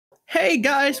Hey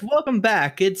guys, welcome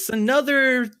back. It's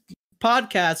another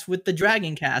podcast with the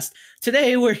DragonCast.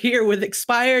 Today we're here with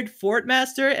Expired,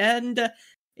 Fortmaster, and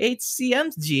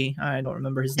HCMG. I don't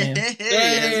remember his name.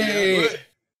 Hey.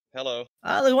 Hello.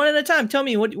 One at a time. Tell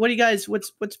me, what do you guys?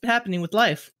 What's happening with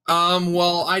life?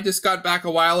 Well, I just got back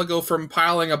a while ago from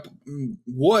piling up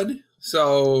wood,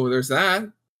 so there's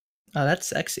that. Oh, that's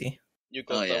sexy. You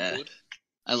got that wood?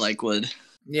 I like wood.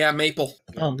 Yeah, maple.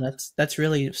 Oh, that's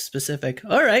really specific.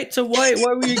 All right, so why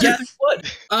were you gathering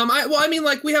wood?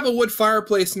 We have a wood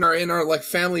fireplace in our like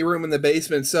family room in the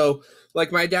basement. So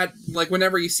like my dad, like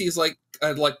whenever he sees like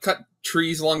cut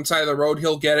trees alongside the road,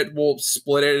 he'll get it. We'll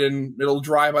split it, and it'll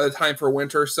dry by the time for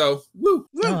winter. So woo!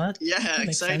 Oh, that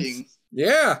exciting. Sense.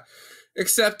 Yeah,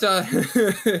 except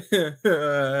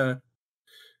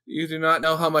you do not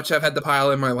know how much I've had to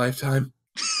pile in my lifetime.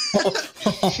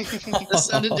 That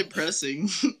sounded depressing.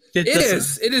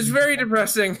 It is very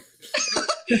depressing.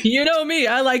 You know me,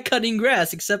 I like cutting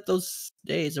grass, except those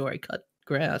days where I cut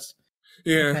grass.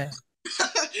 Yeah. Okay.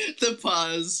 The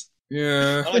pause.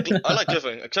 Yeah. I like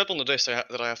living, except on the days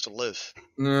that I have to live.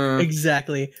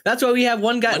 Exactly. That's why we have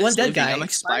one dead guy. I'm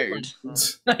expired.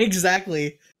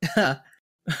 Exactly.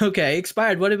 Okay,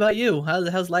 Expired. What about you?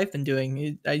 How's life been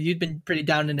doing? You've been pretty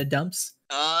down in the dumps.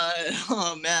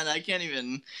 Oh man, I can't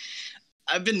even.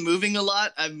 I've been moving a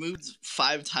lot. I've moved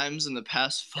 5 times in the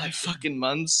past 5 fucking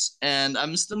months, and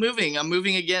I'm still moving. I'm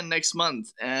moving again next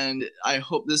month, and I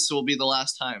hope this will be the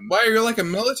last time. Why, you're like a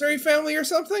military family or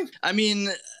something? I mean,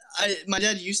 my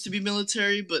dad used to be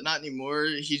military, but not anymore.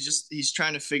 He's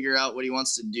trying to figure out what he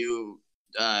wants to do.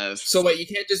 So wait,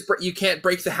 you can't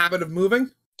break the habit of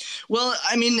moving? Well,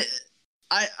 I mean,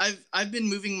 I've been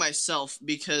moving myself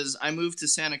because I moved to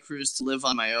Santa Cruz to live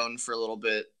on my own for a little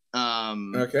bit.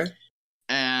 Okay.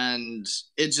 And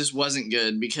it just wasn't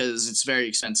good because it's very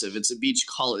expensive. It's a beach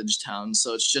college town,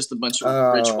 so it's just a bunch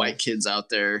of rich white kids out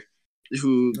there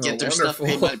who get their stuff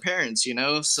paid by their parents, you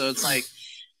know? So it's like,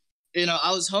 you know,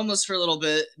 I was homeless for a little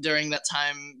bit during that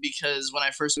time because when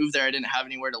I first moved there, I didn't have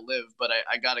anywhere to live, but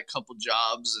I got a couple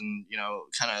jobs and, you know,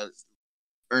 kind of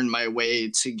earned my way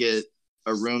to get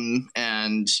a room,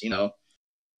 and, you know,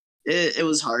 it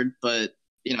was hard, but,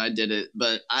 you know, I did it.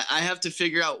 But I have to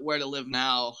figure out where to live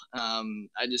now.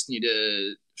 I just need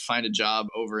to find a job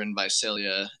over in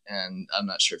Visalia, and I'm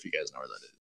not sure if you guys know where that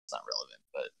is. It's not relevant,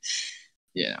 but,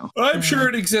 you know. I'm sure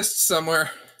it exists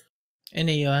somewhere. In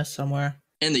the U.S. somewhere.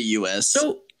 In the U.S.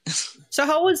 So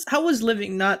how was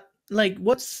living not, like,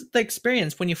 what's the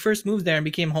experience when you first moved there and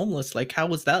became homeless? Like, how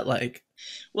was that like?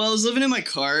 Well, I was living in my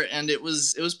car, and it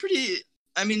was pretty,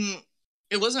 I mean,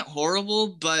 it wasn't horrible,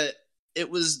 but it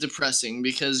was depressing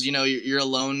because, you know, you're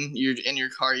alone, you're in your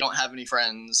car, you don't have any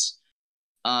friends.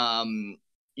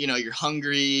 You know, you're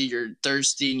hungry, you're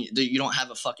thirsty, you don't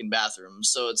have a fucking bathroom.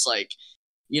 So it's like,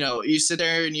 you know, you sit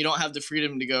there and you don't have the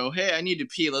freedom to go, hey, I need to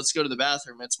pee, let's go to the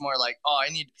bathroom. It's more like, oh, I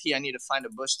need to pee, I need to find a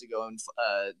bush to go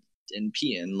and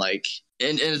pee in, like,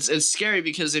 and it's scary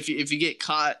because if you get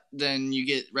caught, then you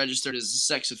get registered as a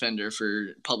sex offender for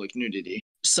public nudity.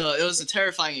 So it was a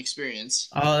terrifying experience.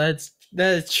 Oh, that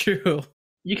is true.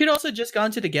 You could also just go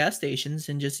into the gas stations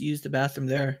and just use the bathroom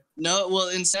there. No, well,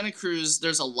 in Santa Cruz,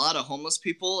 there's a lot of homeless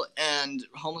people, and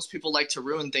homeless people like to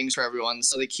ruin things for everyone,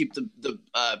 so they keep the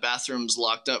bathrooms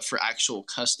locked up for actual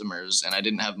customers, and I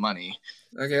didn't have money.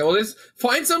 Okay, well, just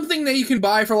find something that you can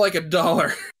buy for like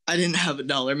 $1. I didn't have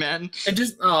 $1, man. And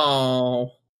just,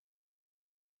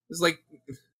 it's like,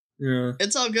 yeah.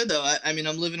 It's all good, though. I mean,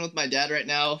 I'm living with my dad right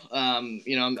now.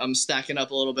 You know, I'm stacking up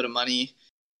a little bit of money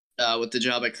with the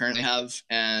job I currently have,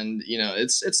 and, you know,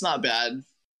 it's not bad.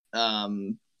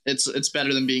 It's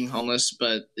better than being homeless,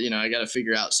 but, you know, I got to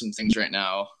figure out some things right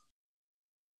now.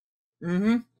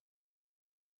 Mm-hmm.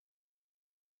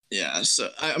 Yeah,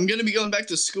 so I'm going to be going back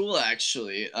to school,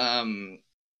 actually.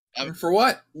 For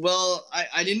what? Well,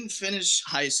 I didn't finish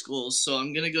high school, so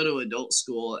I'm going to go to adult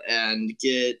school and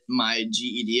get my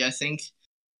GED, I think.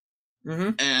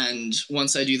 Mm-hmm. And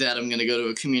once I do that, I'm going to go to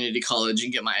a community college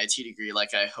and get my IT degree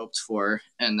like I hoped for.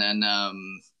 And then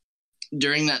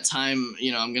during that time,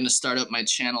 you know, I'm going to start up my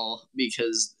channel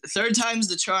because 3rd time's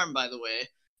the charm, by the way.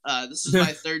 This is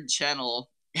my 3rd channel,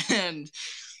 and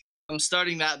I'm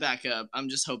starting that back up. I'm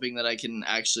just hoping that I can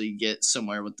actually get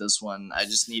somewhere with this one. I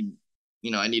just need, you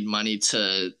know, I need money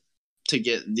to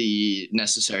get the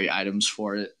necessary items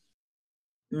for it.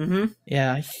 Mm-hmm.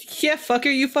 Yeah,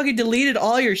 fucker, you fucking deleted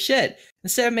all your shit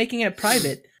instead of making it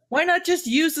private. Why not just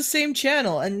use the same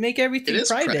channel and make everything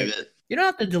private? You don't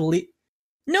have to delete.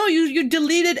 No, you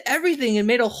deleted everything and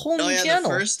made a whole new channel.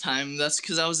 The first time. That's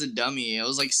because I was a dummy. I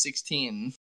was like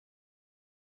 16.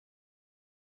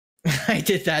 I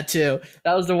did that too.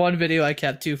 That was the one video I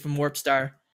kept too from Warp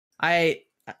Star. The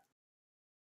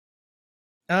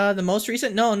most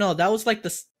recent? No, that was like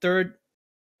the third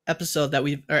episode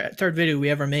third video we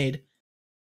ever made.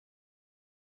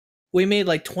 We made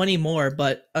like 20 more,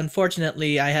 but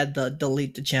unfortunately I had to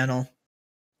delete the channel.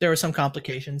 There were some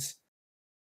complications.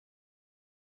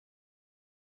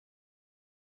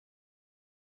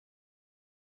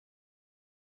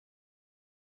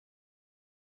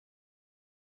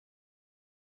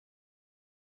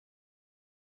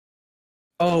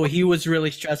 Oh, he was really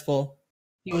stressful.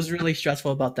 He was really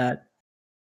stressful about that.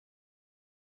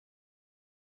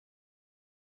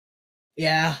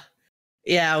 Yeah.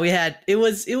 Yeah, we had it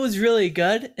was really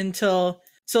good until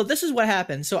so this is what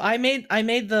happened. So I made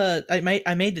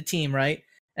the team, right?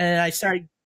 And I started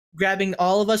grabbing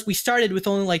all of us. We started with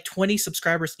only like 20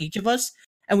 subscribers each of us,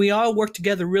 and we all worked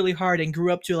together really hard and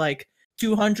grew up to like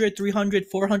 200, 300,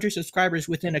 400 subscribers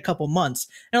within a couple months.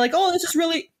 And like, "Oh, this is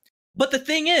really." But the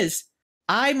thing is,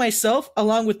 I myself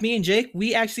along with me and Jake,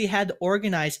 we actually had to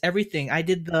organize everything. I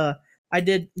did the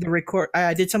record.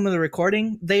 I did some of the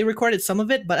recording. They recorded some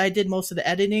of it, but I did most of the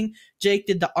editing. Jake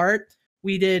did the art.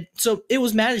 So it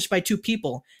was managed by two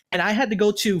people, and I had to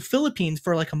go to Philippines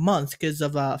for like a month because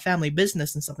of family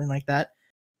business and something like that.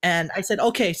 And I said,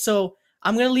 okay, so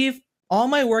I'm gonna leave all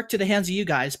my work to the hands of you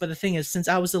guys. But the thing is, since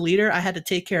I was the leader, I had to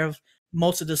take care of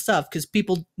most of the stuff because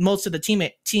most of the team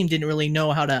didn't really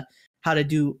know how to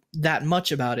do that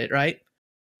much about it, right?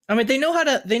 I mean, they know how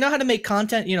to make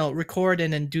content, record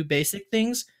and then do basic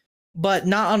things, but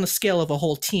not on the scale of a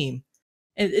whole team.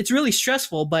 It's really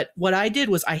stressful. But what I did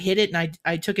was I hit it and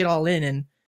I took it all in and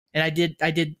I did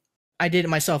it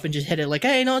myself and just hit it like,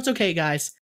 hey, no, it's okay,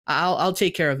 guys. I'll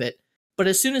take care of it. But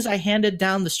as soon as I handed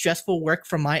down the stressful work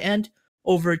from my end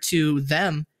over to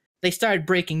them, they started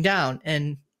breaking down.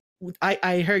 And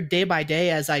I heard day by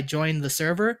day as I joined the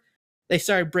server, they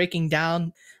started breaking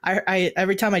down. I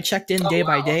every time I checked in day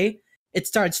by day, it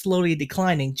started slowly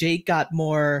declining. Jake got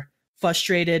more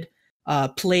frustrated.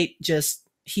 Plate just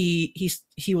he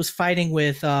was fighting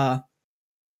with Bart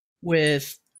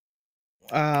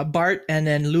and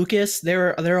then Lucas.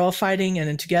 They're all fighting and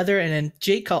then together. And then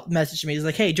Jake messaged me. He's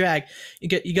like, "Hey, Drag,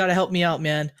 you got to help me out,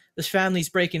 man. This family's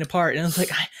breaking apart." And I was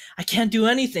like, I can't do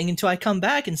anything until I come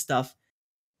back and stuff.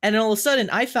 And then all of a sudden,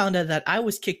 I found out that I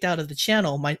was kicked out of the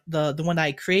channel, the one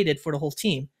I created for the whole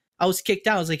team. I was kicked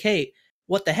out. I was like, hey,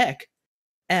 what the heck?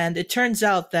 And it turns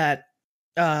out that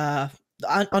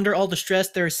under all the stress,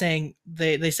 they were saying,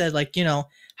 they said, like,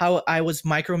 how I was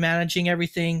micromanaging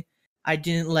everything. I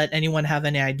didn't let anyone have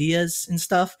any ideas and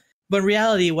stuff. But in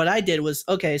reality, what I did was,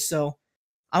 okay, so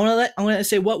I want to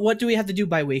say, what do we have to do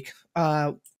by week?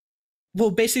 Well,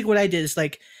 basically what I did is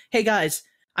like, hey, guys,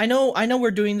 I know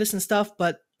we're doing this and stuff,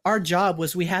 but our job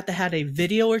was we had to have a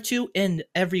video or two in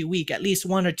every week, at least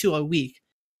one or two a week.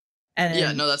 And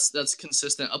yeah, no, that's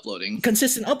consistent uploading.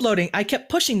 Consistent uploading. I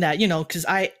kept pushing that, because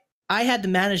I had to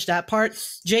manage that part.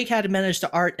 Jake had to manage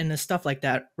the art and the stuff like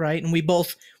that, right? And we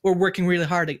both were working really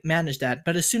hard to manage that.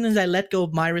 But as soon as I let go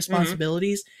of my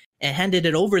responsibilities and handed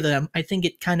it over to them, I think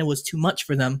it kind of was too much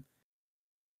for them.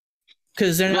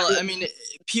 Because I mean,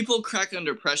 people crack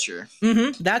under pressure.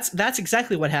 That's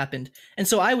exactly what happened. And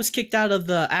so I was kicked out of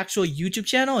the actual YouTube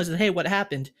channel. I said, hey, what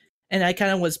happened? And I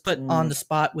kind of was put on the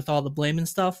spot with all the blame and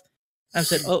stuff. I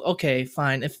said, oh, okay,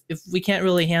 fine. If we can't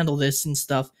really handle this and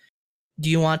stuff, do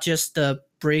you want just to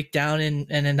break down and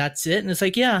then that's it? And it's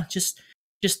like, yeah, just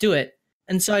do it.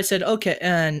 And so I said, okay.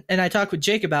 And I talked with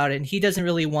Jake about it, and he doesn't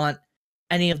really want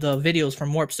any of the videos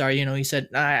from Warp Star. He said,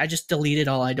 I just deleted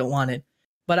all. I don't want it.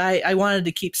 But I wanted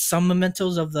to keep some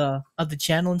mementos of the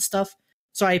channel and stuff,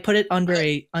 so I put it under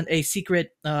a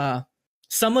secret.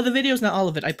 Some of the videos, not all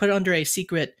of it. I put it under a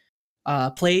secret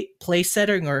play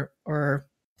setting or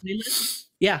playlist.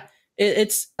 Yeah,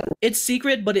 it's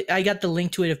secret, but I got the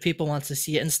link to it if people wants to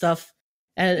see it and stuff.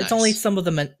 And it's only some of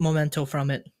the memento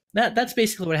from it. That's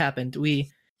basically what happened. We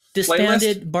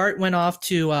disbanded. Playlist? Bart went off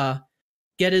to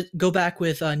go back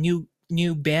with a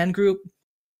new band group.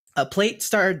 Plate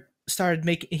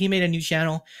he made a new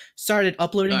channel, started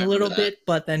uploading a little bit,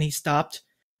 but then he stopped.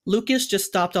 Lucas just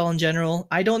stopped all in general.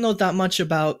 I don't know that much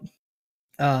about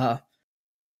I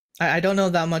don't know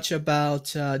that much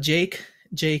about Jake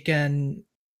and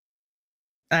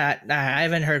I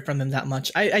haven't heard from him that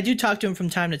much. I do talk to him from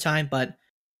time to time, but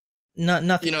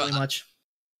nothing really much.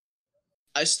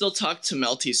 I still talk to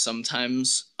Melty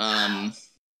sometimes.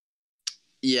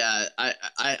 Yeah,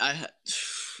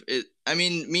 I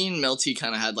mean, me and Melty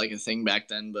kind of had like a thing back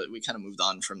then, but we kind of moved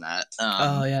on from that.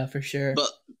 Oh yeah, for sure. But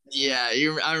yeah,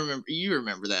 you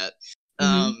remember that.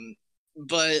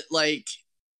 But like,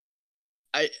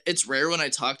 it's rare when I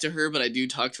talk to her, but I do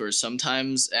talk to her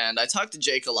sometimes, and I talk to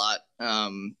Jake a lot.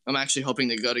 I'm actually hoping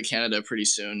to go to Canada pretty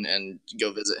soon and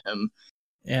go visit him.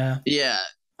 Yeah. Yeah.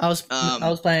 I was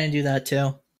planning to do that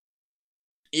too.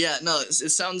 Yeah, no, it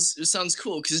sounds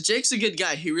cool because Jake's a good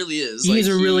guy. He really is. He's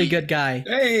a really good guy.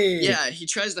 Hey. Yeah, he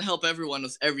tries to help everyone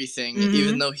with everything, Mm-hmm.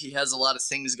 even though he has a lot of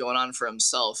things going on for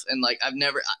himself. And like, I've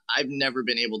never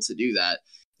been able to do that.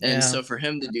 And so for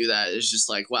him to do that is just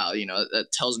like, wow, that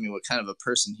tells me what kind of a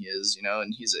person he is,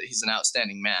 and he's an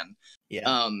outstanding man. Yeah.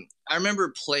 I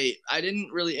remember Plate. I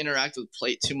didn't really interact with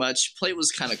Plate too much. Plate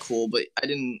was kind of cool, but I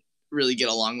didn't really get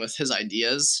along with his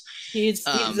ideas. He's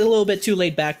a little bit too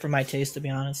laid back for my taste, to be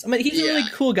honest. I mean, he's a really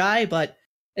cool guy, but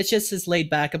it's just his laid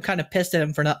back. I'm kind of pissed at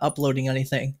him for not uploading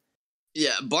anything.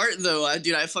 Yeah, Bart though, I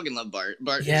fucking love Bart.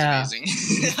 Bart is amazing.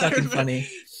 He's fucking funny.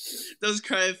 Those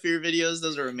Cry of Fear videos,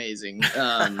 those are amazing.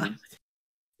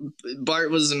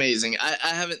 Bart was amazing. I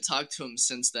haven't talked to him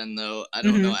since then, though. I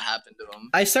don't know what happened to him.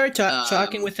 I started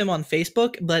talking with him on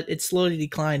Facebook, but it slowly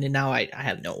declined, and now I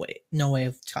have no way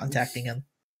of contacting him.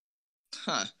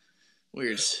 Huh.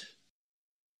 Weird.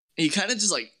 He kind of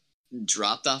just, like,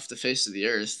 dropped off the face of the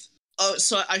earth. Oh,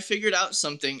 so I figured out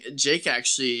something. Jake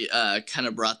actually kind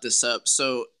of brought this up.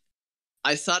 So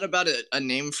I thought about a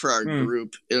name for our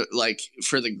group, like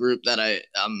for the group that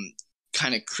I'm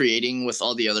kind of creating with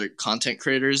all the other content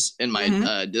creators in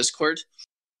my Discord.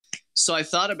 So I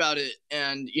thought about it,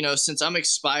 and since I'm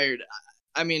expired,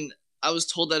 I mean, I was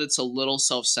told that it's a little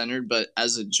self-centered, but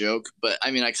as a joke. But I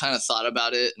mean, I kind of thought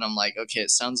about it, and I'm like, okay, it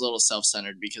sounds a little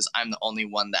self-centered because I'm the only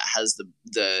one that has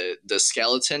the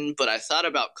skeleton. But I thought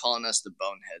about calling us the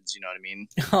Boneheads. You know what I mean?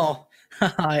 Oh,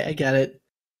 I get it.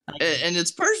 And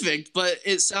it's perfect, but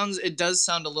it does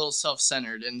sound a little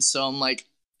self-centered, and so I'm like,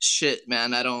 shit,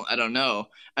 man, I don't know.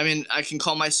 I mean, I can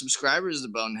call my subscribers the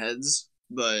Boneheads,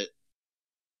 but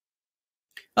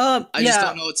I just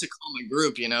don't know what to call my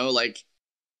group. Like,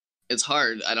 it's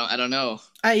hard. I don't know.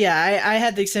 I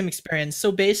had the same experience. So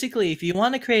basically, if you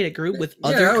want to create a group with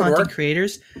other content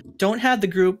creators, don't have the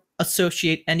group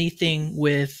associate anything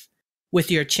with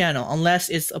your channel unless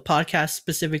it's a podcast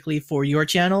specifically for your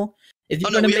channel. If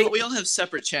you're we all have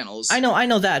separate channels. I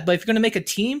know that, but if you're going to make a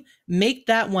team, make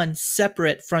that one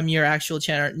separate from your actual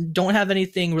channel. Don't have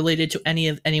anything related to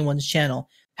anyone's channel.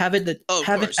 Have it it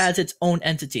as its own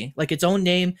entity, like its own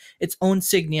name, its own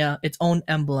insignia, its own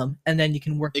emblem, and then you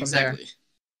can work from there.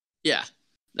 Yeah,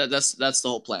 that's the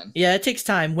whole plan. Yeah, it takes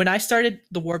time. When I started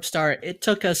the Warp Star, it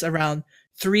took us around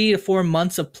 3 to 4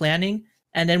 months of planning,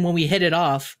 and then when we hit it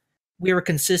off, we were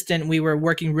consistent. We were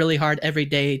working really hard every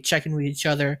day, checking with each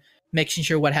other, making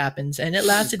sure what happens, and it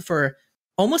lasted for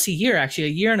almost a year, actually, a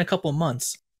year and a couple of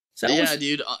months. So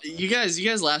dude, you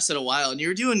guys lasted a while, and you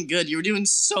were doing good. You were doing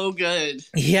so good.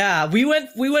 Yeah, we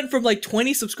went from like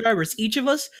 20 subscribers, each of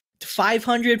us, to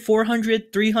 500,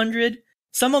 400, 300.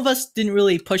 Some of us didn't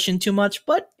really push in too much,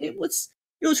 but it was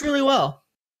really well.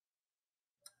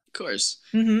 Of course.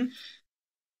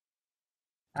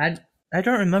 I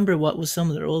don't remember what was some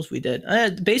of the roles we did.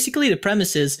 Basically, the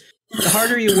premise is the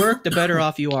harder you work, the better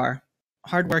off you are.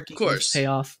 Hard work equals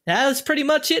payoff. That's pretty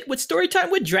much it with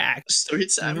Storytime with Drag.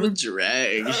 Storytime with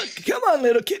Drag. Come on,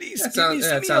 little kitties.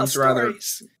 That sounds rather,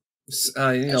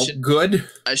 good.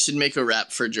 I should make a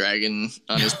rap for Dragon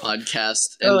on his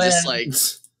podcast, and just like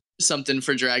something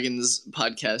for Dragon's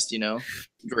podcast.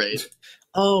 Great.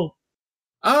 Oh.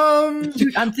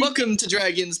 Dude, welcome to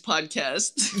Dragon's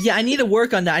podcast. Yeah, I need to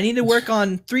work on that. I need to work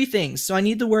on 3 things. So I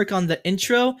need to work on the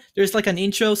intro. There's like an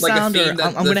intro sound, or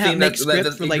I'm gonna have make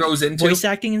script for like voice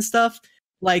acting and stuff.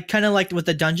 Like kind of like with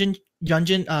the dungeon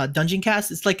cast.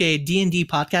 It's like a D&D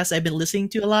podcast I've been listening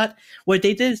to a lot. What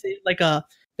they did is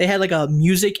they had like a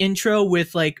music intro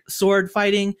with like sword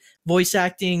fighting, voice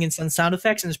acting, and some sound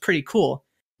effects, and it's pretty cool.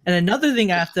 And another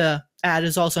thing I have to add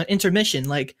is also an intermission,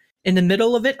 like. In the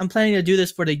middle of it, I'm planning to do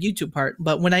this for the YouTube part,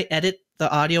 but when I edit the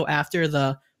audio after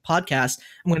the podcast,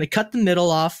 I'm going to cut the middle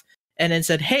off and then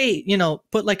said, hey,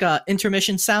 put like a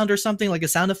intermission sound or something, like a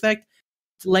sound effect,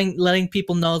 letting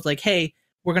people know like, hey,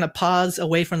 we're going to pause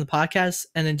away from the podcast.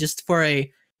 And then just for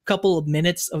a couple of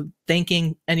minutes of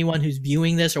thanking anyone who's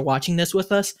viewing this or watching this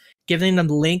with us, giving them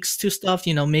links to stuff,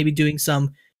 maybe doing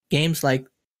some games like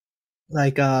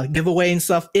giveaway and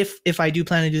stuff. If I do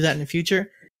plan to do that in the future.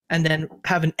 And then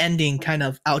have an ending kind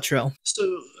of outro.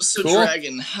 So cool.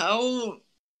 Dragon, how's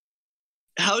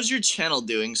your channel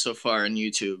doing so far on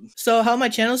YouTube? So how my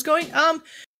channel's going? I'm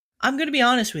gonna be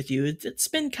honest with you. It's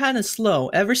been kind of slow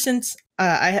ever since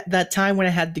that time when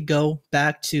I had to go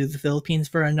back to the Philippines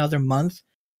for another month.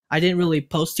 I didn't really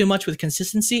post too much with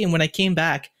consistency, and when I came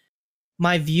back,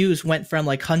 my views went from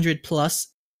like 100 plus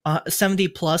 70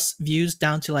 plus views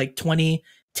down to like 20,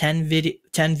 10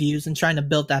 views, and trying to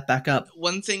build that back up.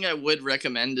 One thing I would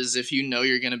recommend is if you know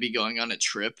you're going to be going on a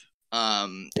trip,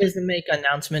 is to make an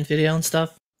announcement video and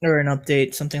stuff, or an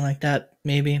update, something like that,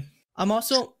 maybe. I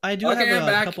do have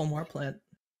a couple more planned.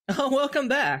 Oh, welcome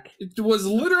back. It was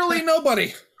literally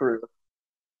nobody.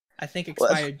 I think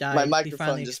Expired died. My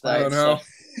microphone just died. Oh no,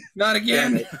 not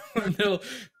again.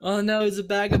 Oh no, it's a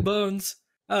bag of bones.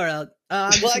 All right,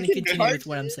 I'm just going to continue with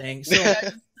what I'm saying. So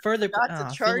further,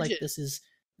 I feel like this is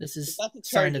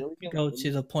starting to go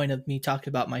to the point of me talking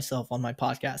about myself on my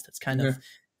podcast. It's kind of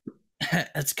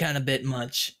that's kind of a bit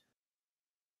much.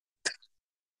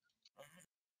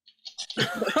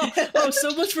 Oh,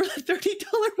 so much for that $30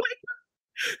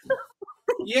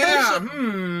 Yeah.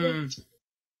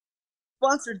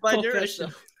 Sponsored by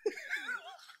Duracell.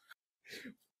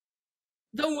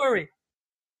 Don't worry.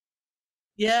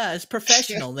 Yeah, it's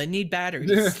professional. They need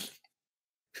batteries.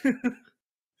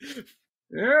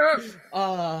 Yeah.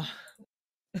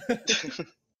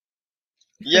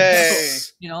 Yay!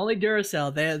 Only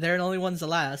Duracell. They're the only ones to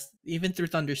last, even through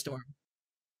thunderstorm.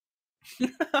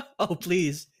 Oh,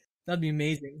 please. That'd be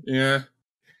amazing. Yeah.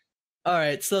 All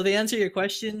right. So to answer your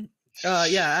question,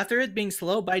 after it being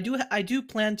slow, but I do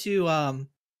plan to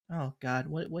oh God,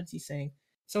 what's he saying?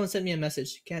 Someone sent me a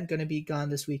message. Can't gonna be gone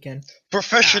this weekend.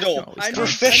 Professional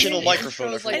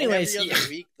microphone. Anyways,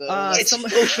 it's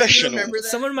professional.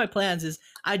 Some of my plans is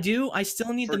I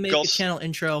still need to make a channel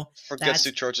intro. Forgets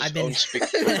to charge his own speaker.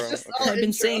 I've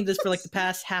been saying this for like the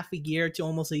past half a year to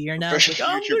almost a year now. Like,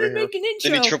 I'm gonna make an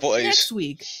intro next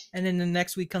week, and then the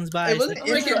next week comes by. Next week.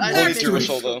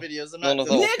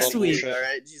 All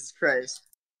right, Jesus Christ.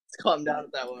 Let's calm down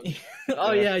with that one.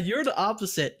 Oh yeah, you're the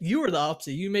opposite. You were the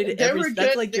opposite. You made it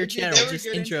that's like your channel, just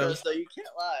intros. Though. You can't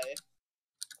lie.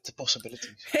 It's a possibility.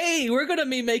 Hey, we're gonna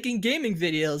be making gaming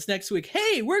videos next week.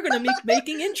 Hey, we're gonna be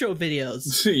making intro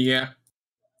videos. Yeah.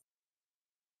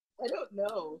 I don't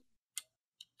know.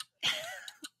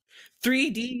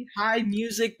 3D high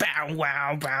music. Bow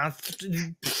wow bow.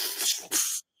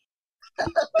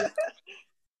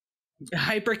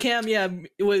 Hypercam, yeah,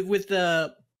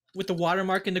 with the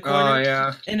watermark in the corner. Oh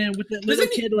yeah. And then with the little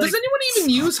kid like, does anyone even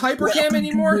use Hypercam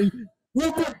anymore?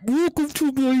 Welcome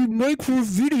to my micro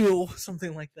video.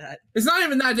 Something like that. It's not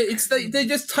even that. It's they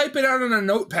just type it out on a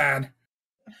notepad.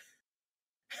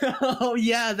 Oh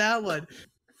yeah, that one.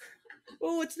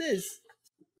 Oh, what's this?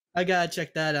 I gotta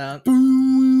check that out. Oh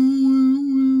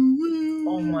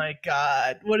my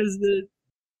God. What is this?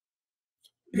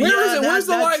 Where is it? Where's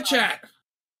the live chat?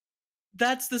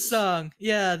 That's the song.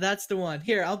 Yeah, that's the one.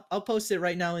 Here, I'll post it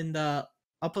right now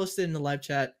I'll post it in the live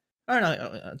chat. Oh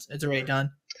no, it's already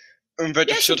done.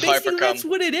 Yeah, so basically that's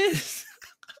what it is.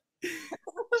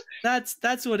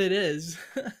 That's what it is.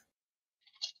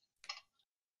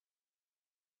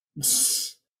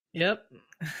 Yep.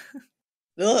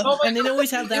 And they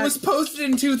always have that. It was posted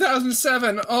in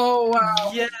 2007. Oh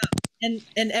wow. Yeah. And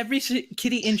every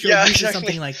kitty intro uses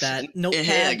something like that. Notepad.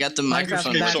 Hey, I got the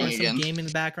microphone background, again. Some game in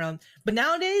the background. But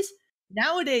nowadays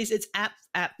it's app.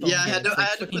 Yeah, I had to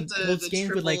put the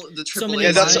triple. With, like, the triple. So many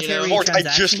yeah, that's a port I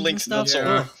just linked to them.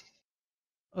 Yeah.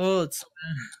 Oh, it's.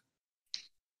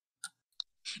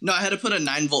 No, I had to put a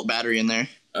 9-volt battery in there.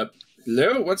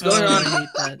 Hello, what's going on? I hate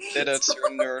that. Yeah, that's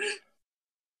your nerd.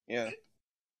 Yeah.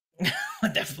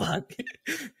 What the fuck?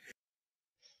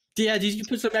 Yeah, did you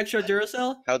put some extra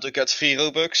Duracell? How to get 3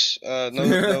 Robux?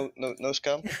 No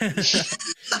scam.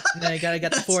 No, you gotta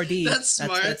get the 4D. That's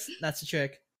smart. That's the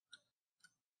trick.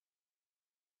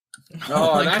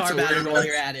 Oh, that's car a battery weird while one.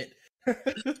 you're at it.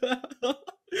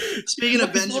 Speaking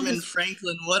of Benjamin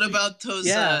Franklin, what about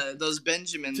those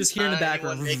Benjamins? Just here in the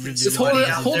background. Just hold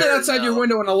it outside your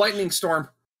window in a lightning storm.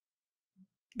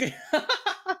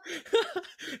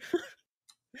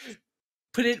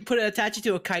 Attach it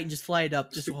to a kite and just fly it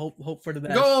up. Just hope for the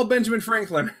best. Go, Benjamin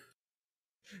Franklin.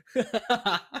 Good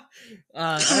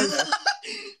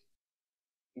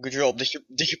job. Did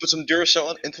you put some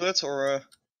Duracell into it or?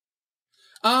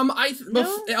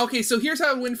 Okay, so here's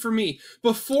how it went for me.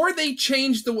 Before they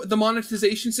changed the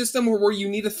monetization system where you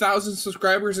need 1,000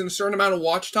 subscribers and a certain amount of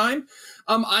watch time,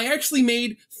 I actually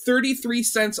made 33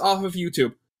 cents off of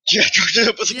YouTube. Yeah, charge it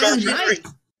up with a car. Nice.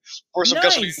 Pour some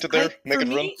gasoline to there, make it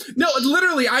run. No,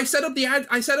 literally, I set up the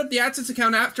AdSense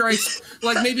account after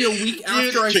maybe a week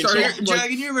after I started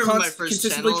Dragon, you remember my first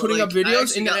consistently channel? putting up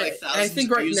videos, and I I think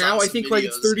right now it's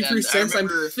 33 cents. I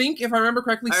think if I remember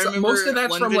correctly, most of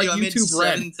that's from YouTube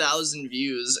Red. 7,000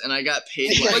 views, and I got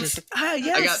paid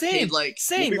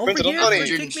same. We Over printed here, money.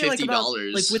 it took me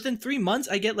 $150. within 3 months,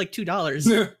 I get like $2.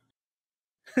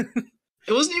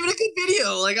 It wasn't even a good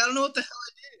video. I don't know what the hell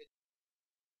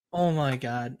Oh my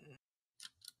god.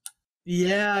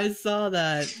 Yeah, I saw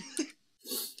that.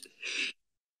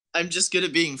 I'm just good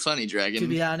at being funny, Dragon. To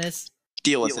be honest.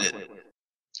 Deal with it.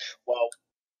 Wow.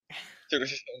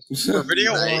 For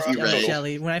video Right, or you're right.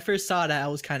 Jelly. When I first saw that, I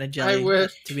was kind of jelly. I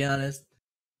wish. To be honest.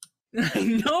 I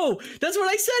know. That's what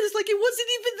I said. It's like it wasn't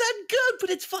even that good, but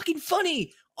it's fucking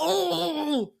funny.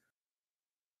 Oh.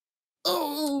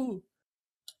 Oh.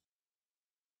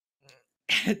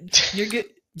 You're good.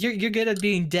 You're good at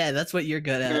being dead. That's what you're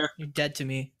good at. Yeah. You're dead to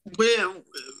me.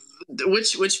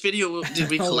 Which video did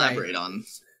we collaborate on?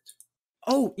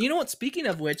 Oh, you know what? Speaking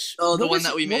of which, the one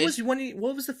that we made.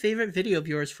 What was the favorite video of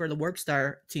yours for the Warp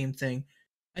Star team thing?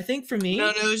 I think for me, No,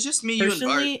 it was just me, you, and Bart.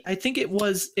 personally, I think it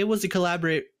was a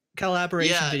collaboration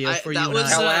video for you and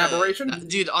I. Collaboration?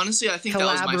 Dude, honestly, I think that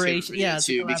was my favorite video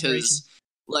too, because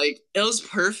like it was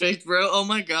perfect, bro. Oh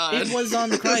my god, it was on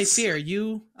the Cry Fear.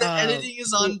 You the editing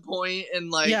is on point, and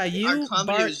like our comedy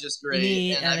Bart, was just great.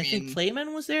 me, and I think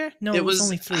Playman was there. No, it was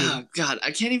only 3. Oh god,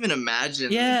 I can't even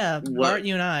imagine. Yeah, Bart,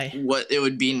 you and I. What it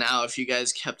would be now if you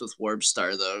guys kept with Warp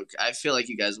Star, though. I feel like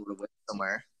you guys would have went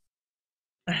somewhere.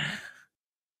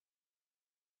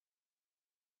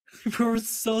 We're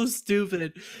so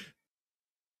stupid.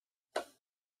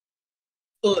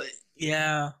 Well,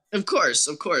 yeah, of course,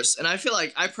 and I feel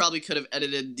like I probably could have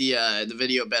edited the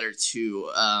video better too,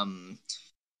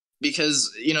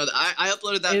 because you know I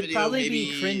uploaded that video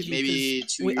maybe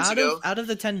 2 weeks ago. Out of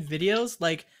the 10 videos,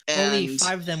 like only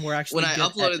 5 of them were actually. When I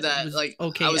uploaded that, like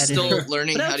I was still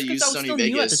learning how to use Sony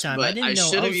Vegas, but I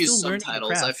should have used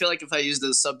subtitles. I feel like if I used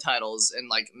the subtitles and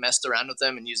like messed around with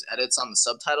them and used edits on the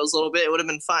subtitles a little bit, it would have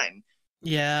been fine.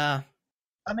 Yeah.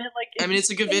 I mean, it's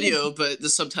a good video, but the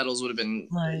subtitles would have been,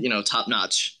 top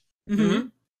notch. Mm-hmm.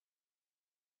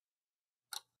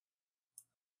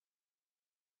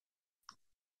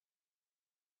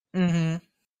 Mm-hmm.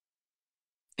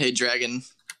 Hey, Dragon.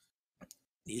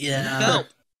 Yeah.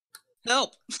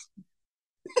 Help!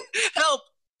 Help!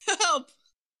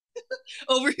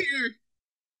 Over here.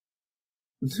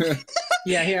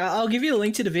 Yeah, here, I'll give you a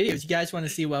link to the video if you guys want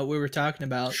to see what we were talking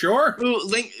about. Sure. Ooh,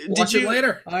 Watch it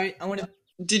later. All right, I want to.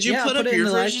 Did you put up your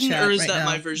version, or is that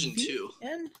my version too?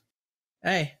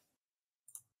 Hey.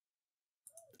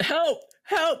 Help!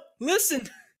 Listen.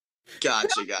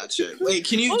 Gotcha. Wait,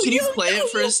 can you play it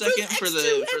for a second for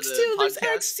the There's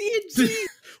podcast? X, C, and G.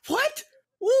 What?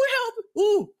 Ooh, help!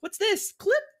 Ooh, what's this?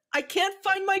 Clip? I can't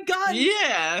find my gun.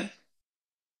 Yeah.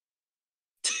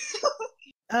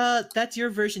 That's your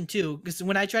version too. Because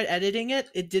when I tried editing it,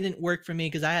 it didn't work for me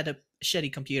because I had a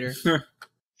shitty computer.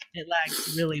 It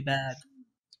lagged really bad.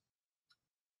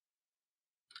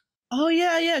 Oh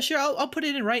yeah, sure. I'll put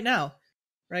it in right now,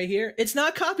 right here. It's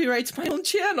not copyright. It's my own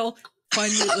channel.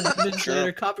 Find me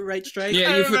administrator copyright strike.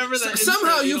 Yeah, I remember that.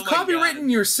 Somehow you've copywritten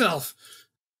yourself.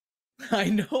 I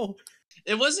know.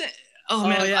 It wasn't. Oh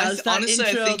man, yeah, honestly,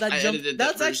 intro, I think I edited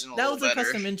that version that was a better.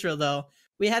 custom intro though.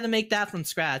 We had to make that from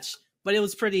scratch, but it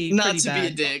was pretty. Not pretty to bad. be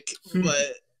a dick,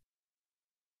 but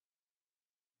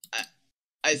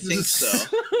I think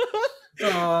so.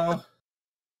 Oh,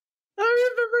 I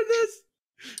remember this.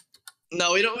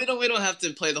 No, we don't have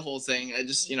to play the whole thing. I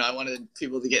just, I wanted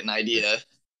people to get an idea.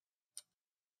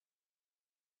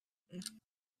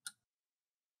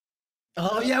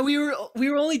 Oh yeah, we were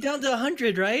only down to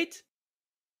 100, right?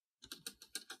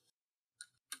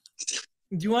 Do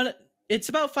you want to? It's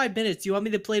about 5 minutes. Do you want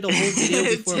me to play the whole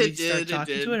video before we start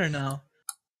talking to it, or no?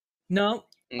 No.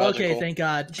 Magical. Okay, thank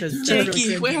God. Because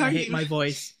Jakey, where are I hate you? my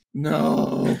voice.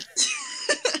 no.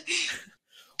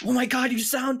 Oh my God, you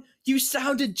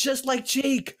sounded just like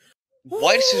Jake.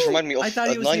 Why does this remind me of I thought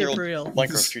a he was here 9-year-old for real.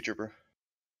 Minecraft YouTuber?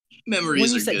 Memories When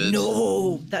you are said good.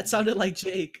 no, that sounded like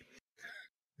Jake.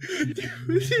 Dude,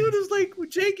 it was like,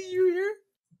 Jakey, you here?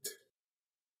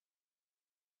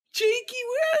 Jakey,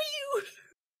 where are you?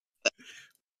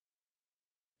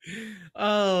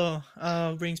 Oh,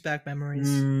 brings back memories.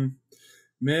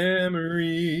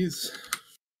 Memories.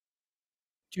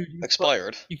 Dude,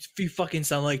 Expired. You fucking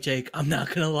sound like Jake. I'm not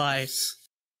gonna lie.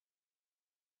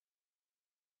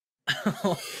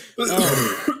 That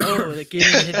gave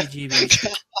me the heebie-jeebies.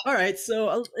 All right,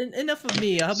 so enough of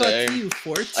me. How about Same. you,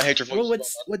 Fort? I hate your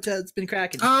voice. What's been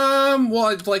cracking?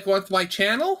 What's my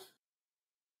channel?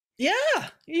 Yeah,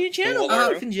 your channel,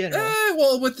 life in general.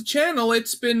 Well, with the channel,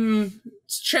 it's been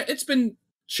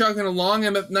chugging along.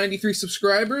 I'm at 93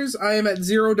 subscribers. I am at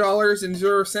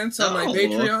 $0.00 on my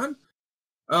Patreon.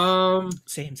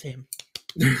 Same.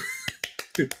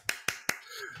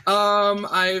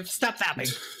 I've Stop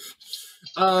fapping.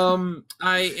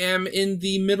 I am in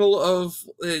the middle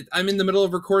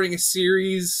of recording a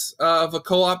series of a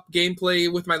co-op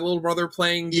gameplay with my little brother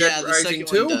playing Dead Rising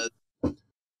 2.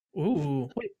 Ooh,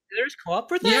 wait, there's co-op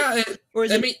for that? Yeah, or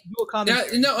is it dual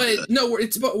commentary?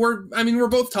 we're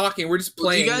both talking. We're just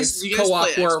playing. Do you guys co-op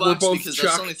play where Xbox? we're both because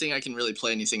that's the only thing I can really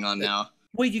play anything on now.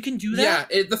 Wait, you can do that?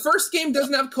 Yeah, the first game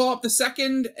doesn't have co-op. The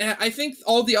second, I think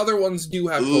all the other ones do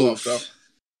have co-op, though.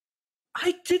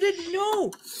 I didn't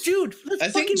know, dude. Let's I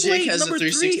think fucking Jake play has number a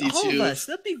 3, all of 362. us.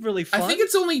 That'd be really fun. I think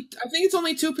it's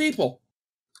only 2 people.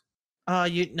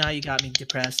 You got me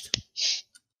depressed.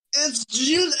 It's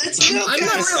I'm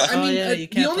not really. I mean, you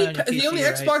can't play on your the only PC,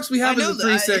 right? Xbox we have is a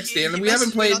 360, and we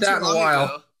haven't played that in a while.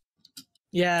 Ago.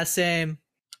 Yeah, same.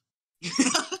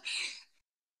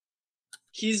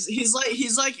 He's like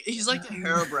the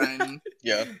Herobrine.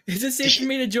 Yeah. Is it safe for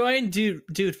me to join?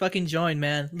 Dude, fucking join,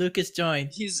 man. Lucas, join.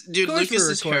 Lucas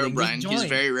is Herobrine. He's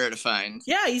very rare to find.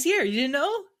 Yeah, he's here. You didn't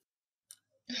know?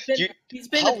 He's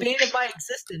been a bane of my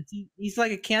existence. He's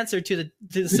like a cancer to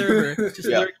the server, just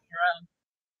lurking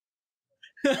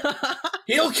around.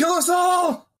 He'll kill us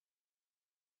all.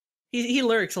 He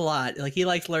lurks a lot. Like, he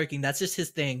likes lurking. That's just his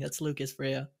thing. That's Lucas for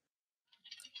you.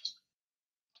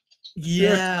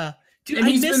 Yeah. Dude, and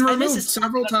he's been I removed miss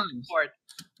several times.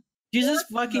 You just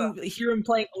fucking hear him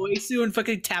playing Oisu and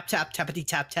fucking tap tap tappity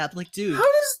tap tap. Like, dude, how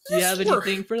does this do you have work?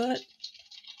 anything for that?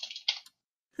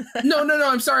 No.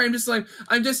 I'm sorry.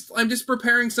 I'm just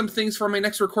preparing some things for my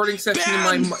next recording session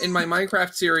in my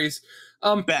Minecraft series.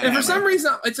 And for some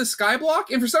reason it's a skyblock,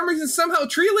 and for some reason somehow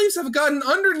tree leaves have gotten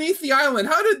underneath the island.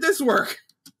 How did this work?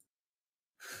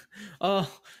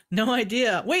 Oh. No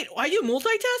idea. Wait, are you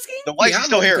multitasking? The wife's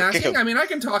still here. I mean, I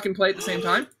can talk and play at the same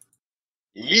time.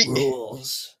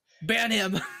 Rules. Ban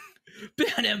him.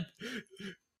 Ban him.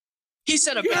 He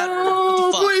said a bad word. No,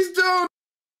 What the please don't.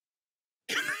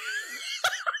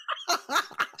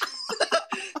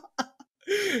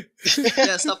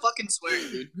 Yeah, stop fucking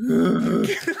swearing,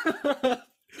 dude.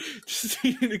 Just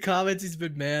seeing in the comments, he's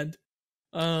been banned.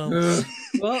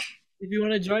 Well, if you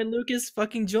want to join Lucas,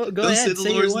 fucking go ahead. Say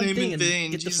the Lord's name in vain.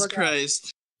 Get the Jesus fuck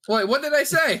Christ. Wait, what did I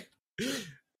say?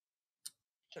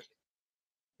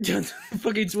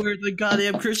 Fucking swear the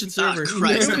goddamn Christian server.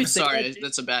 Christ, I'm sorry.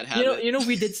 That's a bad habit. You know,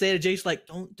 we did say to Jake's like,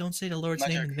 don't say the Lord's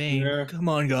name in vain. Yeah. Come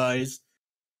on, guys.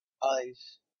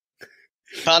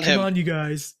 Ban him. Come on, you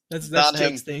guys. That's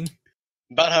Jake's thing.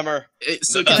 Banhammer.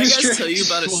 So can I guys tell you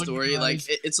about a story? Like,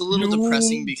 it's a little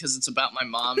depressing because it's about my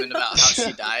mom and about how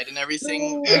she died and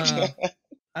everything.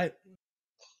 I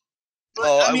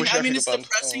mean, it's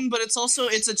depressing, but it's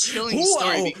a chilling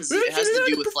story because it has to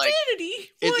do with like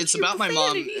it's about my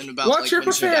mom and about like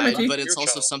when she died, but it's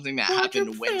also something that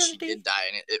happened when she did die,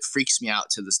 and it freaks me out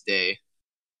to this day.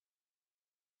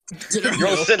 You're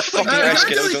all dead fucking ass,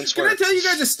 kiddo. Don't swear. Can I tell you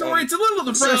guys a story? It's a little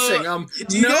depressing.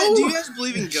 Do you guys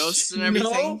believe in ghosts and everything?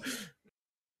 No.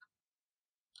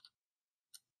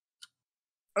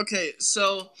 Okay,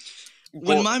 so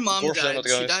when my mom died,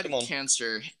 she died of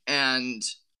cancer, and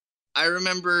I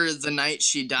remember the night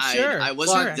she died. I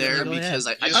wasn't there because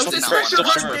I just did not want to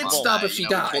watch my mom die. If she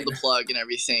died. Pulled the plug and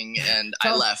everything, and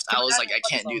I left. I was like, I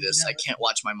can't do this. I can't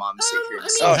watch my mom sit here.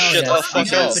 Oh shit! Oh fuck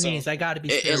Japanese. I gotta be.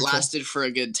 It lasted for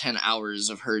a good 10 hours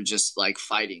of her just like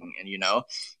fighting,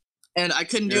 and I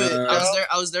couldn't do it.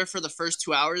 I was there for the first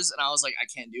 2 hours, and I was like, I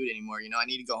can't do it anymore. I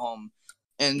need to go home,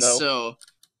 and so.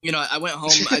 I went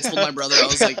home. I told my brother, I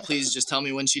was like, please just tell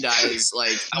me when she dies.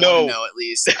 Like, I want to know at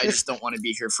least. I just don't want to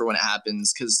be here for when it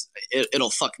happens because it'll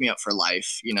fuck me up for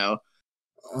life,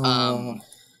 And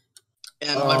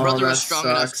my brother was strong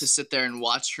enough to sit there and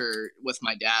watch her with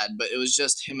my dad, but it was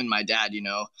just him and my dad,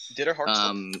 Did her heart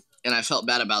stop? And I felt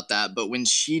bad about that. But when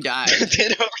she died,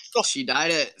 she died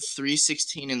at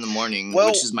 3:16 in the morning,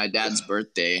 which is my dad's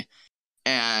birthday.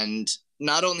 And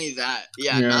not only that,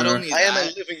 not only that, I am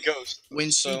a living ghost.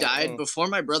 When she died, before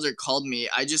my brother called me,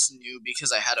 I just knew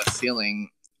because I had a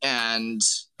feeling. And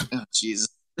oh Jesus,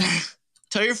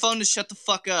 tell your phone to shut the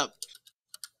fuck up.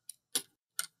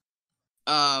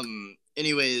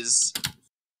 Anyways,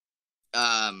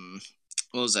 what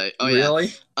was I? Oh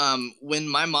really? Yeah. When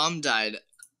my mom died,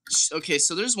 okay,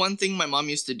 so there's one thing my mom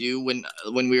used to do when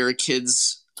we were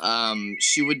kids.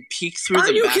 She would peek through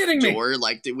the back door.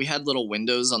 Like we had little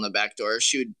windows on the back door.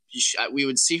 We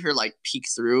would see her like peek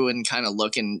through and kind of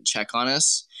look and check on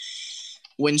us.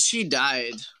 When she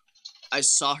died, I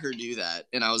saw her do that,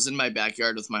 and I was in my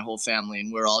backyard with my whole family,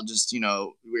 and we're all just, we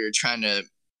were trying to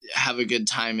have a good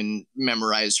time and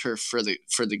memorize her for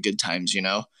the good times,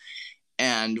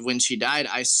 And when she died,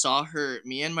 I saw her.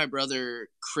 Me and my brother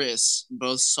Chris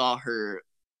both saw her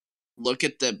look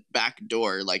at the back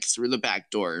door, like through the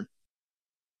back door,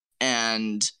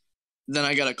 And then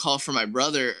I got a call from my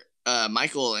brother,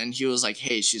 Michael, and he was like,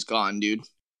 "Hey, she's gone, dude."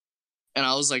 And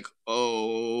I was like,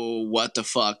 "Oh, what the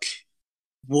fuck?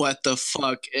 What the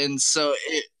fuck?" And so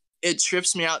it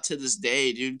trips me out to this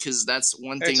day, dude, because that's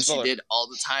one thing she did all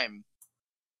the time.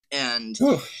 And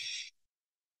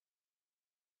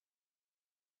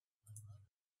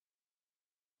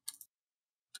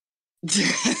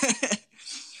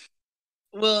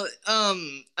well,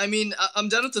 I mean, I'm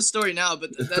done with the story now,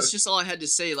 but that's just all I had to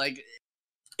say. Like,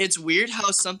 it's weird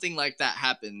how something like that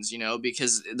happens, you know,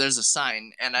 because there's a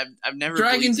sign, and I've never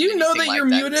Dragon, do you know that you're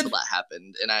muted until that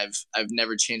happened, and I've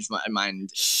never changed my mind,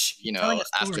 you know,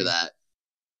 after that.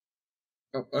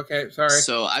 Oh, okay, sorry.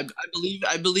 So I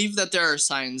believe that there are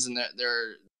signs, and that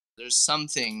there's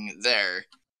something there,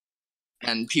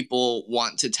 and people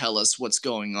want to tell us what's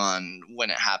going on when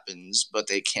it happens, but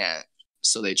they can't,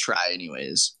 so they try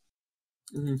anyways.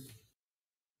 Mm-hmm.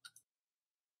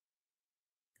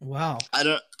 Wow.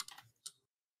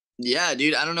 Yeah,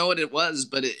 dude, I don't know what it was,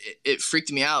 but it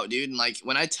freaked me out, dude. And like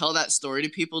when I tell that story to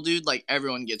people, dude, like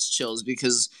everyone gets chills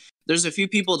because there's a few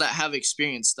people that have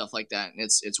experienced stuff like that, and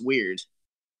it's weird.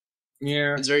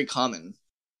 Yeah. It's very common.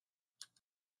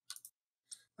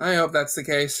 I hope that's the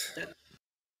case.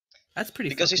 That's pretty.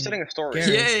 Because he's telling a story.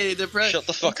 Yay, depressed. Shut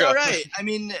the fuck up. All right. I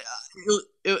mean,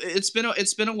 it's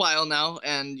been a while now,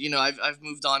 and you know I've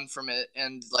moved on from it,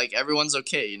 and like everyone's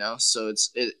okay, you know. So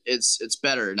it's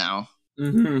better now.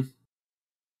 Mm-hmm.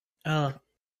 Oh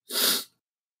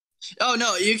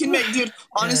no, you can make, dude.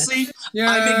 Honestly, Yay.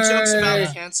 I make jokes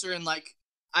about cancer, and like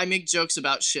I make jokes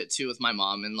about shit too with my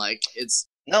mom, and like it's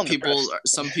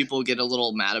some people get a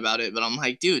little mad about it, but I'm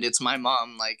like, dude, it's my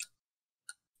mom. Like,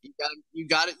 you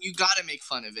gotta make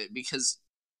fun of it because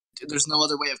there's no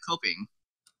other way of coping.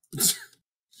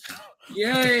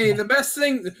 Yay! The best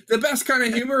kind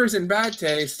of humor is in bad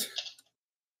taste.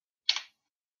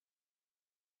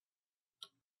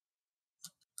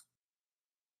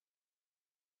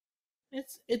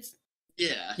 It's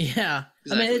yeah.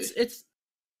 Exactly. I mean, it's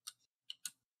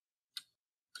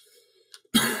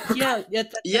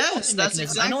yes, that's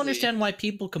exactly. I don't understand why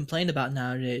people complain about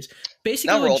nowadays.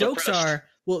 Basically, what jokes are,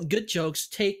 good jokes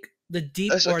take the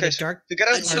deep or the dark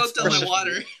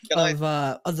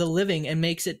of the living and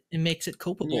makes it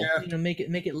copable. Yeah. You know, make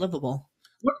it livable.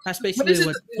 That's basically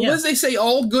what does they say?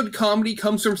 All good comedy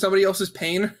comes from somebody else's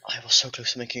pain. I was so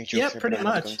close to making a joke. Yeah, pretty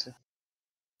much.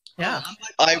 Yeah,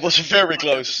 I was very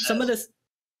close. Some of the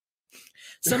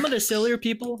sillier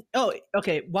people. Oh,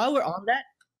 okay. While we're on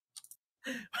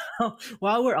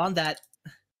that,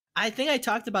 I think I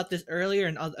talked about this earlier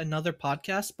in another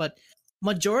podcast, but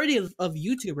majority of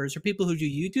YouTubers or people who do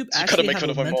YouTube actually have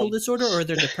a mental disorder or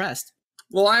they're depressed.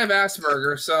 Well, I have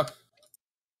Asperger's, so.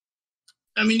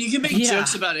 I mean, you can make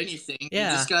jokes about anything.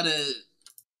 Yeah. You just gotta.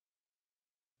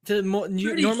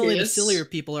 Normally, the sillier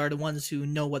people are the ones who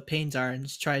know what pains are and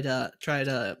just try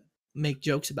to make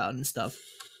jokes about it and stuff.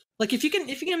 Like if you can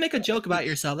make a joke about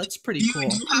yourself, that's pretty cool. You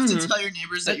have to tell your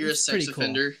neighbors that you're a sex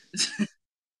offender.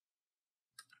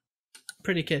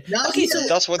 Pretty kid. Okay, so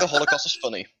that's why the Holocaust is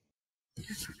funny.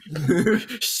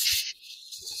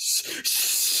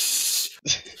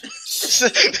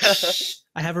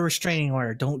 I have a restraining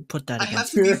order. Don't put that. I have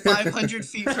to be 500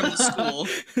 feet from the school.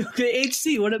 Okay,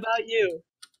 HC. What about you?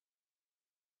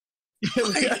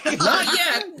 Not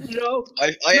yet. No,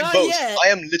 I am both. Yet. I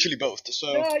am literally both.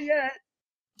 So not yet.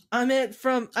 I meant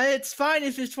from. It's fine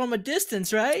if it's from a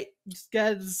distance, right? Just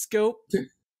got the scope.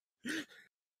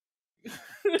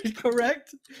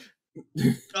 Correct.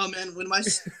 Oh man, when my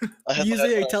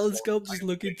using a telescope, just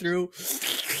looking through.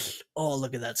 Oh,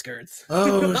 look at that skirt.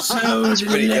 Oh, so that's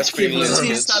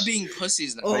pretty. Stop being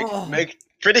pussies. Make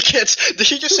pretty kids.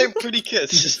 Did you just say pretty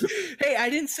kids? Hey, I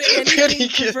didn't say anything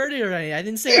perverted or anything. I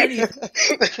didn't say anything.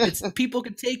 It's people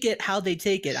can take it how they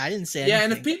take it. I didn't say anything. Yeah,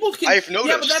 and if people can, I've noticed.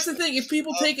 Yeah, but that's the thing. If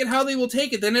people take it how they will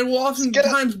take it, then it will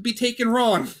oftentimes be taken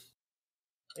wrong.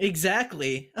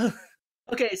 Exactly.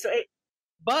 Okay, so.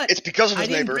 But it's because of his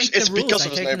neighbors. It's because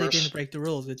of his neighbors. Didn't break the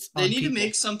rules. They need to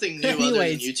make something new other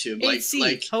than YouTube.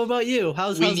 Like, how about you?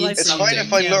 How's life? It's fine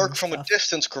if I lurk from a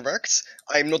distance, correct?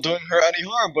 I'm not doing her any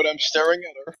harm, but I'm staring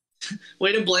at her.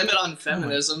 Way to blame it on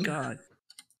feminism. Oh God.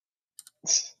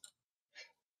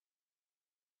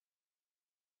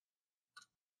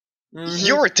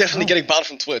 You're definitely getting banned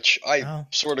from Twitch. I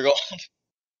swear to God.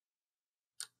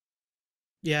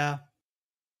 Yeah.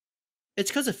 It's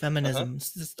because of feminism.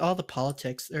 It's just all the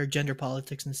politics or gender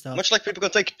politics and stuff. Much like people can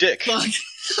take dick.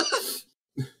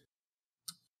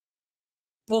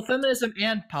 Well, feminism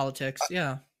and politics,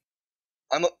 yeah.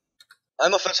 I'm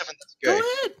offensive and that's gay. Go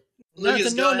ahead.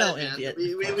 Lucas, go ahead, man.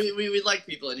 We like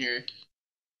people in here.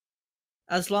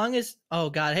 As long as oh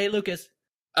god, hey Lucas.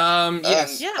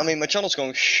 Yes. Yeah. I mean, my channel's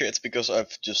going shit because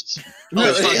I've just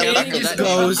it just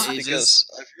goes. because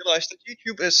I've realized that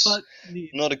YouTube is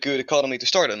not a good economy to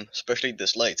start in, especially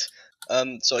this late.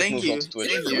 So I've moved on to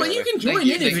Twitch. Well, you can join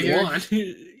in if you want.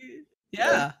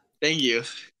 Yeah. Thank you.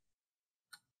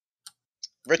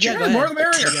 Richard, Yeah, more the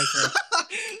merrier.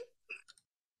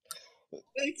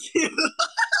 Thank you.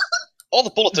 all the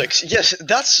politics. Yes,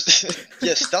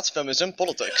 that's feminism.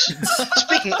 Politics.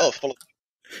 Speaking of politics.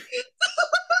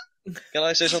 Can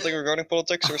I say something regarding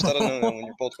politics, or is that on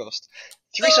your podcast?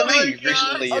 Theresa May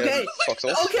recently fucked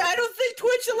off. Okay, I don't think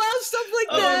Twitch allows stuff like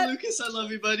that. Oh, Lucas, I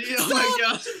love you, buddy. Oh my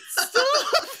god.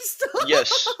 Stop!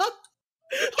 Yes.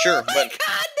 Sure, oh when? My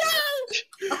god, no!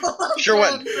 Oh, Sure,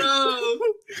 god, when?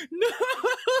 No.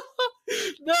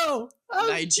 No!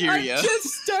 Nigeria. I just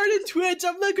started Twitch.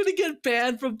 I'm not gonna get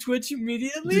banned from Twitch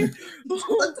immediately.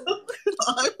 What the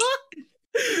fuck?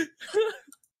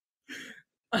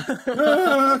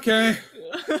 Okay.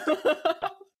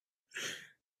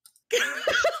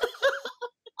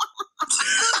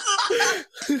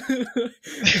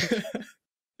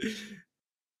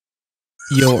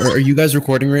 Yo, are you guys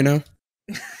recording right now?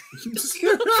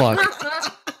 Fuck.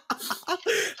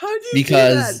 How'd you do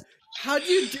that? How'd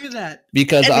you do that?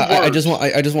 Because I just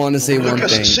want to say one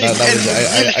thing.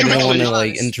 I didn't want to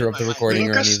like interrupt the recording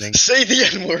or anything. Say the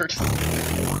N-word.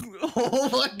 Oh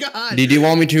my god. Do you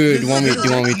want me to? Do you want me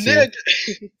to?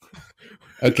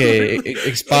 Okay,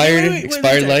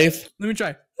 expired life. Let me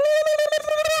try.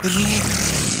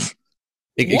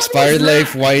 Expired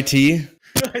life YT.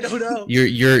 I don't know.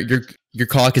 Your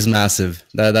cock is massive.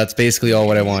 That's basically all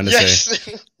what I wanted to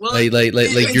say. Well,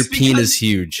 like your peen is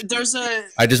huge.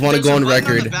 I just want to go on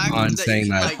record on saying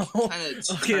that.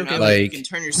 Okay. Like, you can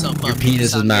turn yourself your up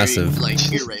penis is massive.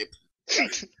 Like ear rape.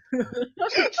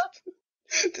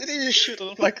 Did he just shoot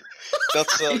on like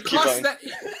that's it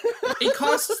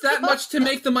costs that much to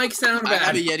make the mic sound I bad.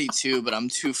 had a Yeti too, but I'm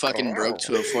too fucking broke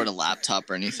to afford a laptop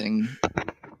or anything.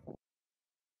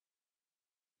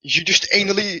 You just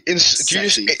anally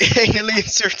insert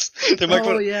the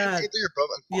microphone into your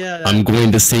butt. Yeah. I'm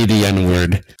going to say the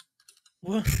N-word.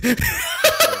 What?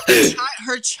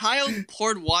 Her child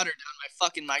poured water down my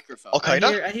fucking microphone. Okay,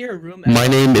 I hear a room. My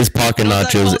name is Pocket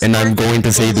Nachos, and I'm going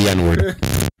to say the N-word.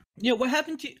 Yeah, what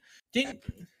happened to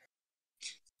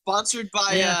Sponsored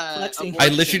by I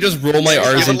literally just roll my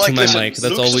R's into my mic.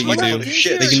 That's all what you do.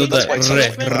 Like, you know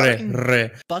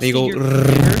the re. You go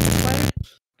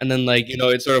and then like, you know,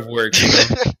 it sort of works, you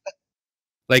know?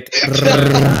 Like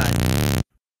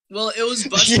well, it was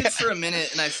busted for a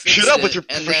minute, and I fixed it,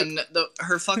 and then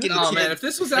her fucking oh kid, man, if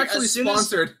this was actually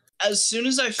sponsored. As soon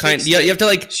as I fixed you have to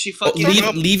like she fucking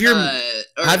leave your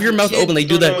have your mouth open, like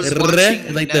do the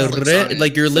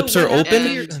like your lips are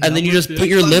open, and then you just put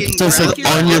your lips just like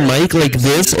on your mic like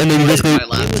this, and then you just go. It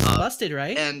was busted,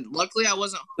 right? And luckily I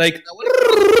wasn't like.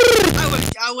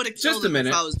 I would have killed him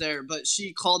if I was there, but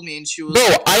she called me and she was. Bro,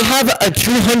 I have a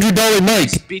 $200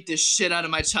 mic. Beat the shit out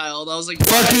of my child. I was like,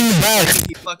 fucking best.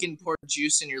 You fucking poured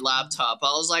juice in your laptop.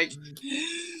 I was like.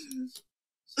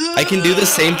 I can do the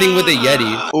same thing with a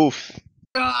Yeti. Oof.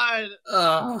 God.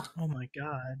 Oh my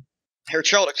god. Her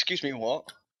child, excuse me,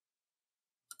 what?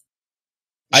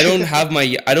 I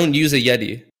don't use a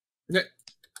Yeti.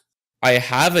 I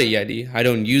have a Yeti. I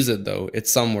don't use it though.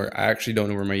 It's somewhere. I actually don't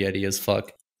know where my Yeti is.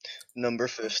 Fuck. Number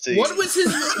 50. What was his?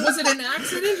 Was it an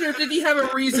accident or did he have a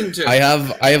reason to? I have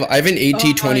an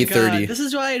AT2030. This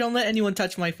is why I don't let anyone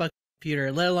touch my fucking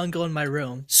computer, let alone go in my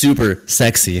room. Super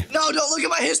sexy. No, don't look at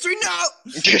my history. No.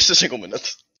 Just a single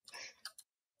minute.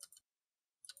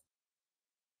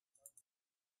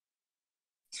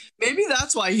 Maybe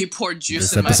that's why he poured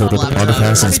juice This in my episode of the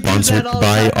podcast is sponsored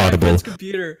by Audible.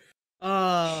 Computer.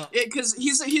 Yeah, because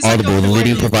he's Audible, like the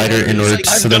leading provider in order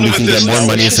so that we can get more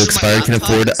money so Expire can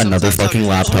afford another fucking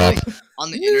laptop. On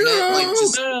the internet, like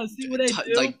just see what I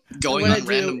do? like going on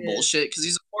random bullshit because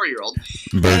he's a 4-year-old.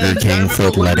 Burger King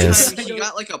foot lettuce. He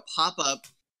got like a pop-up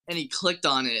and he clicked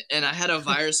on it, and I had a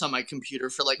virus on my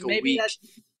computer for like a week.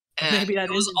 And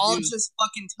it was all just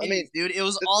fucking titties, dude. It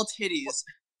was all titties.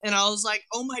 And I was like,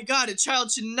 oh my god, a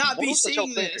child should not be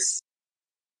seeing this.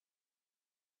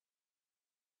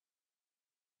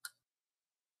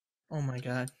 Oh my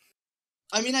god.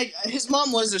 I mean, his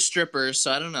mom was a stripper,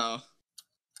 so I don't know.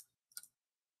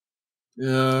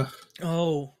 Yeah.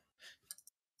 Oh.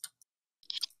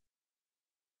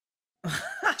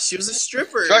 She was a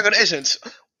stripper. Dragon isn't.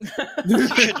 You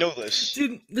should know this.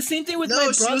 Dude, the same thing with my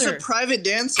brother. She was a private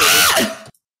dancer.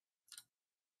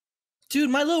 Dude,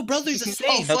 my little brother's the same.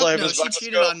 Oh, fuck no, she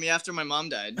cheated on me after my mom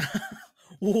died.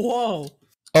 Whoa.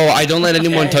 Oh, I don't let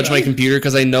anyone touch my computer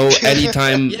because I know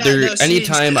anytime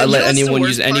I let anyone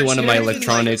use any one of my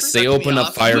electronics, they open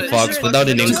up Firefox without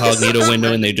an incognito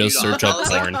window and they just search up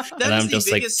porn. And I'm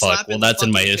just like, fuck, well that's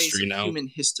in my history now. Human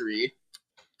history.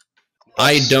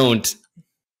 I don't.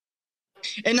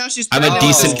 And now she's I'm a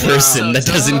decent person that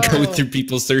doesn't go through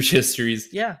people's search histories.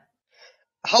 Yeah.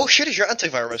 How shit is your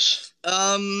antivirus?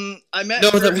 I met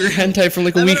that weird hentai from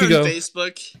like a week ago.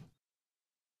 Facebook.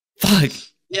 Fuck.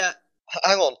 Yeah.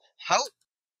 Hang on. How?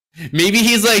 Maybe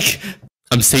he's like,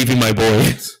 I'm saving my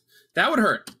boy. That would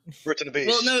hurt. Written a base.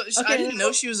 Well, no, I didn't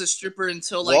know she was a stripper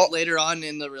until like later on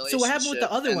in the relationship. So what happened with the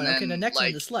other one? Then, Okay, the next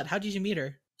one, the slut. How did you meet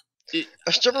her?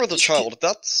 A stripper with a child.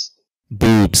 That's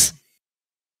boobs.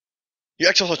 You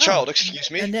actually have a child. Excuse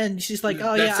me. And then she's like,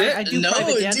 "Oh That's yeah, I do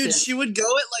private dances." Dude, she would go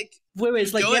at like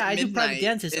it's like, yeah, I do private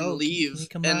dances and leave,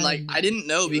 and like I didn't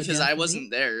know because I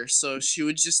wasn't there, so she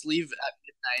would just leave at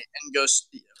midnight and go.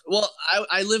 Well,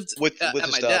 I lived at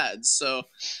my dad's, so.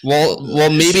 Well,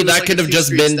 maybe that could have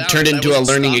just been turned into a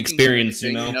learning experience,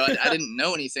 you know? I didn't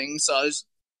know anything, so I was.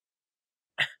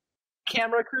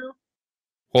 Camera crew.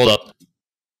 Hold up.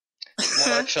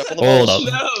 Hold up.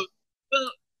 No.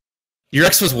 Your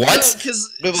ex was what? Because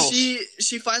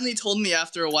she finally told me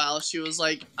after a while. She was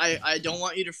like, "I don't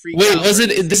want you to freak out." Wait, was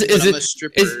it? Is it? A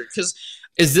stripper? Because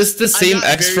is this the same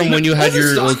ex from when you had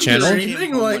your old channel?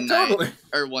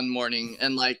 Or one morning,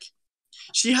 and like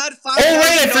she had $5,000. Oh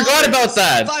right, I forgot about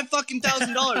that.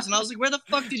 $5,000, and I was like, "Where the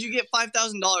fuck did you get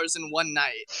 $5,000 in one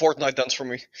night?" Fortnite dance for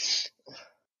me.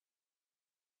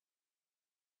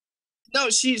 No,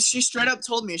 she straight up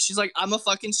told me. She's like, "I'm a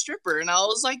fucking stripper," and I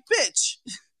was like, "Bitch,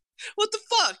 what the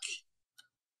fuck?"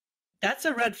 That's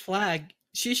a red flag.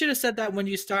 She should have said that when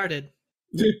you started.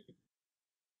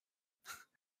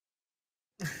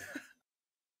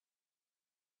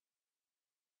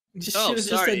 Should have just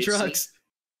said drugs.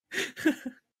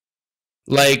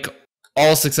 Like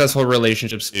all successful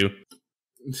relationships do.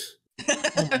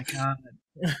 Oh my god.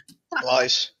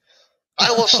 Lies.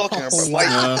 I was talking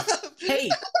about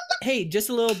Hey, just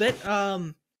a little bit.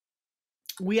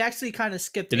 We actually kind of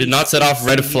skipped. Did it not set off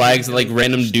red flags that like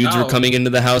random dudes were coming into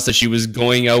the house that she was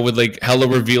going out with like hella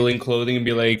revealing clothing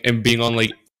and being on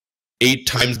like 8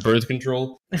 times birth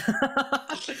control?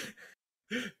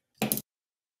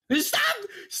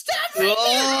 Stop!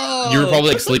 Whoa! You were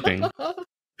probably like sleeping.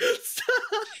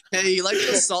 Hey, you like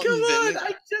the salt and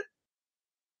vinegar?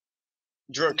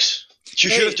 Drugs. You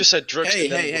should have just said drugs. Hey!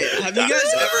 Have you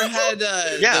guys ever had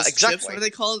exactly. What are they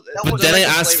called? But then I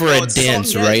asked for a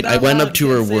dance, right? I went up to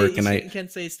her work and I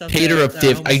paid her a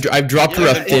 50. I dropped her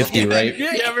a 50, right? You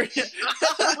ever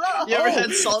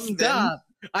had salt and vinegar?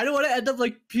 I don't want to end up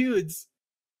like Pewds.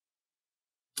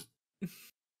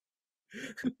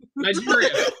 Nigeria.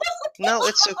 No,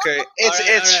 it's okay.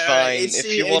 It's fine.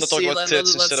 If you want to talk about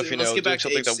tits instead of doing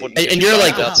something that wouldn't. And you're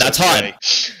like, that's hot.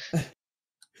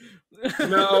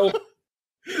 No.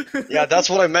 Yeah, that's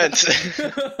what I meant.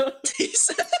 he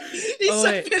said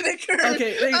vinegar.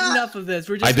 Okay, enough of this.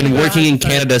 I've been working in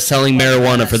Canada selling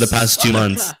marijuana for the past 2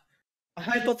 months.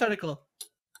 Hypothetical.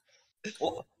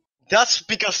 Well, that's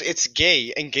because it's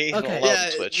gay, and gay is not allowed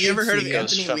on Twitch. You ever heard of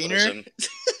Anthony Weiner?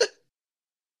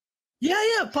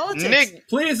 Yeah, politics. Nick,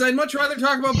 please, I'd much rather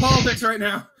talk about politics right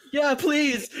now. Yeah,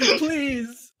 please.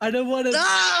 I don't want to.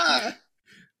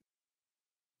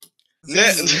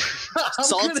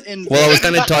 Salt and well, I was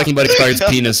kind of talking about expired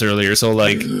penis earlier, so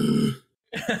like.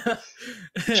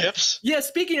 Chips? Yeah,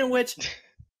 speaking of which.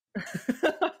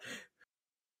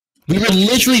 We were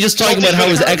literally just talking about how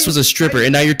his ex was a stripper,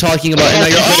 and now you're talking about. And now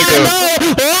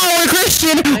you're we're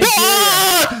Christian!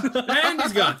 And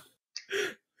he's gone.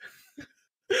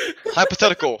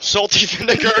 Hypothetical. Salty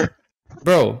vinegar.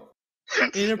 Bro.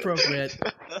 Inappropriate.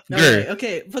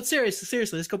 Okay, but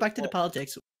seriously, let's go back to the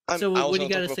politics. So what do you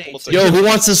gotta say? Yo, who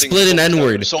wants to split an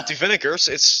N-word? Salty vinegars,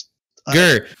 it's...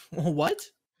 Gur. What?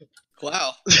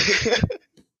 Wow.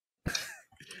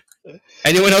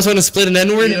 Anyone else want to split an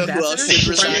N-word?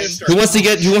 Who wants to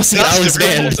get Alan's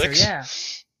banned?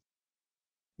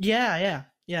 Yeah.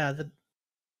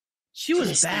 She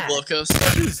was bad.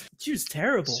 She was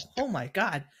terrible. Oh my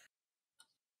god.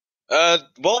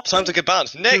 Well, time to get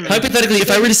banned. Nick. Hypothetically,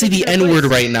 if I were to say the N-word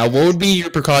right now, what would be your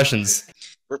precautions?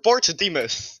 Report to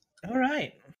DMyth.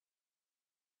 Alright.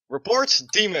 Report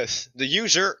DMyth. The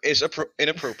user is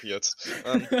inappropriate.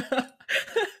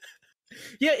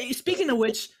 Yeah, speaking of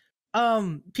which,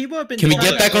 people have been... Can we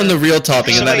get back on the real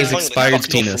topic, and that is expired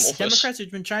penis? Democrats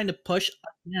have been trying to push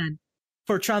again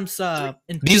for Trump's...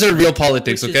 These are real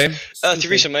politics, okay?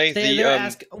 Theresa May,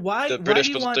 the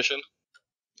British politician.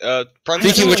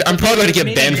 Speaking of which, I'm probably going to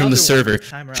get banned from the server.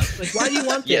 Like, why do you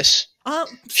want this? Yes.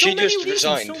 She just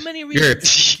resigned. So many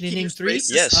reasons. Can you name 3?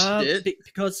 Yes.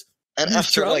 Because and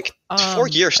after like 4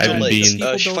 years too late,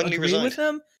 she finally resigned. With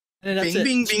him, and that's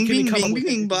bing, bing, bing, bing, bing,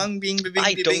 bing, bong, bing, bing, bing,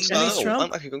 I don't know. Trump?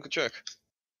 I'm actually going to check.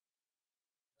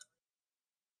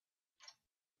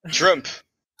 Trump.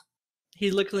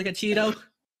 He looked like a Cheeto.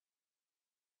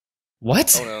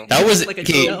 What? Oh, no. That was Like a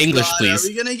okay. Cheeto? English, God, please. Are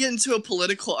we gonna get into a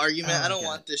political argument? I don't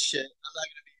want this shit.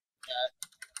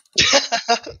 I'm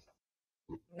not gonna be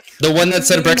The one that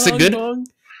said Brexit good? Bong.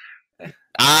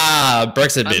 Ah,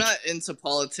 Brexit I'm bitch. not into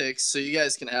politics, so you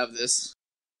guys can have this.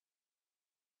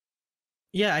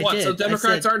 Yeah, I What? did. So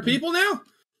Democrats aren't people now?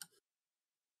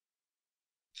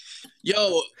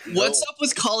 Yo, what's up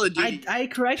with Call of Duty? I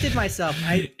corrected myself.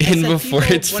 I And said before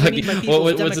people, it's what I mean fucking by people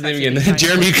what's is his name Democrats again? are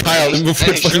Jeremy Chinese. Kyle. And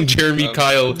before it's fucking Jeremy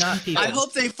Kyle. Not people. I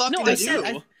hope they fucking No, I do.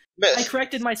 said I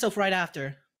corrected myself right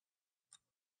after.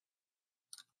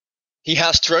 He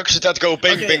has trucks that go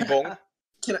bing bing bong.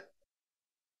 Can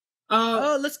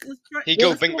I? Let's try. He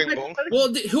go bing bing bong.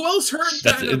 Well, who else heard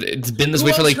that? It's been this Who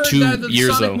way for else like heard 2 that the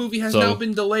years Sonic though. movie has now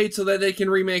been delayed so that they can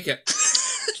remake it.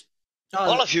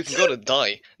 All of you can go to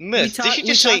die. Myth, did you we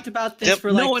just say talked about this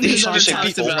for like no one did you has just say talked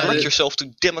people? about Correct it. yourself to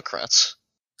Democrats.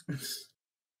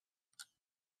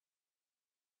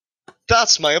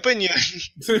 That's my opinion.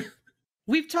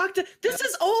 We've talked. This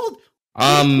is old.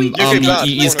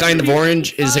 He's kind of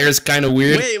orange. His hair is kind of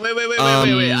weird. Wait.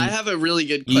 I have a really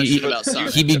good question about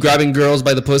Sonic. He be grabbing girls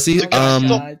by the pussy.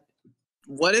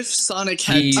 What if Sonic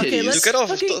had titties? Okay, let's get off.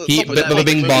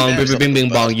 Bing bong, bing bing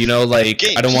bong. You know, like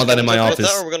I don't want that in my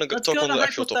office. We're gonna Let's talk go on to the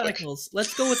actual topic. hypotheticals.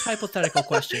 Let's go with hypothetical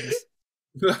questions.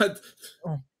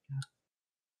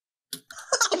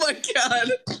 Oh my god!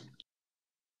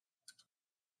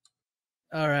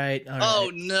 All right.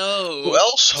 Oh no! Who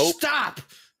else? Hope. Stop!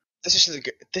 This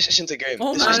isn't a game.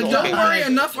 Oh This my is not a don't game. worry,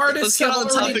 enough Let's artists get have on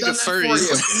the already topic done of that for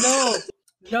furries.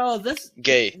 you. No, this.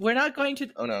 Gay. We're not going to.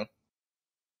 Oh no.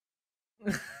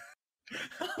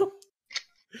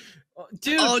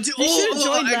 Dude, dude, you should have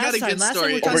joined I got last a time. good Last story.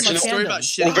 time we talked Original about story about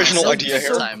fandoms. shit. Original So idea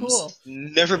here. Cool.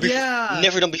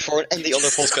 Never done before in any other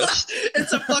podcast.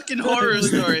 It's a fucking horror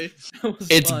story.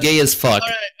 It's gay as fuck.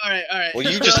 All right. Well,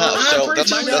 you just have. So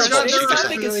that's pretty that's sure what you they're just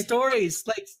Thinking of stories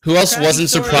like Who else crappy wasn't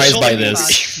stories, surprised by Sonic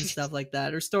this? and stuff like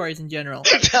that, or stories in general.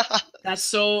 That's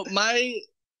so my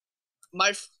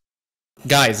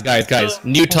Guys.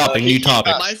 New topic.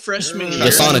 my freshman year.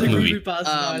 The Sonic movie.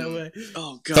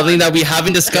 Oh god. Something that we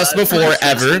haven't discussed before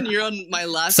ever. You're on my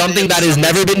last Something day that of has summer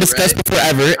never been school, discussed right? before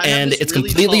ever, I have and this it's really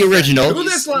completely tall friend. original, Who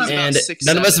this was? and He's about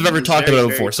none of us have 6'7". ever talked Very, about it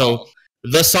very before. So, tall.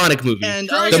 the Sonic movie. And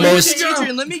The I was most- like,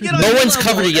 Adrian, let me get on No your one's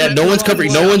level. covered it yet. And- No one's covered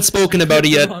it. No one's spoken about it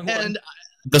yet. And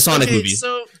The Sonic okay, movie.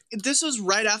 so this was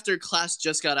right after class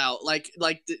just got out. Like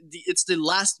it's the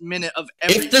last minute of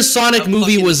every. If the Sonic of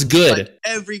movie fucking- was good, like,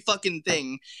 every fucking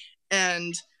thing,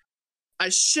 and I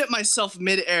shit myself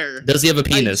midair. does he have a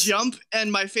penis? I jump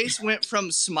and my face went from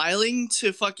smiling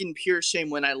to fucking pure shame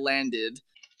when I landed.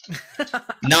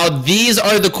 Now, these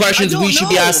are the questions we should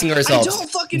be asking ourselves. I don't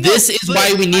fucking know, This is but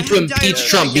why we need I to had impeach diarrhea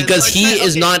Trump, again, because so I he tried-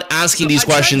 is okay, not asking so these I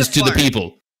tried questions to to the fart.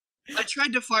 people. I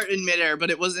tried to fart in midair, but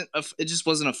it just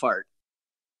wasn't a fart.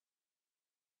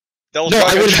 That was No,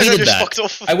 I would have hated just that. fucked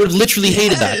off. I would have literally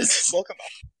hated that. Yes. Welcome back.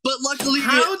 But luckily,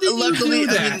 How did you do I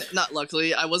that? mean, not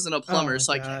luckily, I wasn't a plumber, my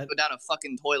so I God. can't go down a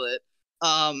fucking toilet.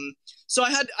 So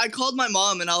I called my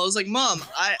mom and I was like, "Mom,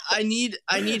 I need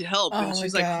help." And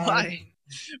she's like, "Why,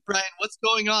 Brian? What's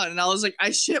going on?" And I was like,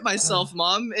 "I shit myself,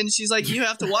 Mom." And she's like, "You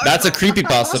have to walk." That's a home."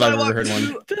 creepypasta if So I I've ever walked heard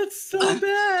one. That's so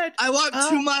bad. I walked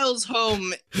 2 miles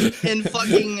home in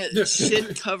fucking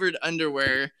shit-covered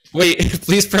underwear. Wait,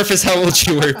 please preface how old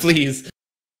you were, please.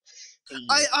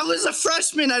 I was a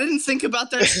freshman. I didn't think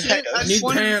about that shit. I Need just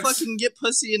wanted to pants. fucking get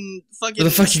pussy and fucking Where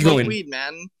the fuck you smoke going? weed,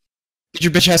 man. Get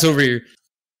your bitch ass over here.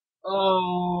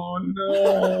 Oh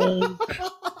no.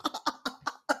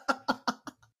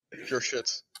 Pure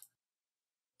shit.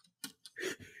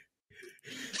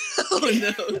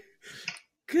 Oh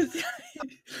no.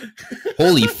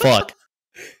 Holy fuck.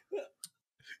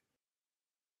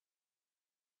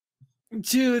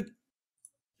 Dude.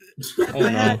 Oh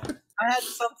no. I had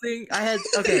something. I have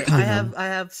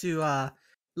to. I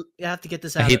have to get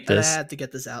this I out. hate this. I have to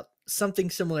get this out. Something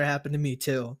similar happened to me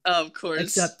too. Of course.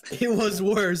 Except it was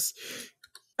worse.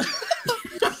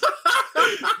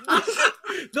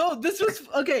 No, this was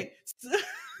okay.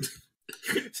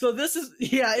 So this is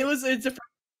it's a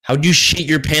How'd you shit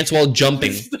your pants while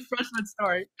jumping? This is the freshman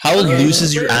story. How loose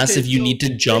is your Okay, ass if you so need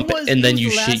to jump it was- and then it you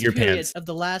was the shit last your period pants? of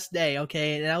the last day,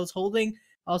 okay, and I was holding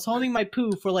my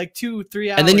poo for like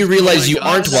 2-3 hours. And then you realize before you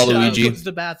I aren't got to Waluigi, go to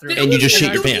the bathroom. and you just shit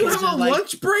I your was Did you pants. have a like-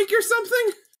 lunch break or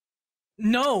something?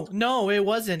 No, it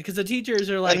wasn't, because the teachers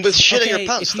are like, and with shit in okay, your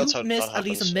pants. if That's you how miss that at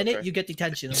least a happens. minute, Okay. you get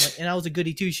detention. And I was a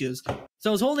goody two shoes, so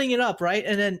I was holding it up, right,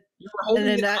 and then You were holding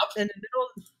it up? in the middle,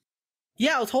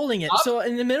 yeah, I was holding it. Up? So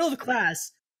in the middle of the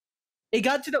class, it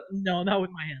got to the not with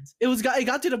my hands. It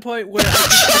got to the point where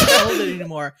I couldn't hold it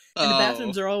anymore. And the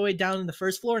bathrooms are all the way down in the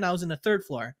first floor, and I was in the third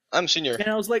floor. I'm senior. And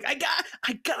I was like, I got.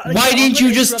 Why didn't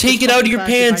you just take it out of your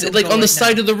pants, like on the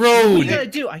side of the road? What I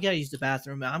gotta I gotta use the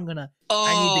bathroom. I need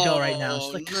to go right now.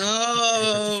 She's like,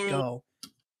 no. just go.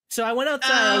 So I went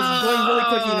outside. I was going really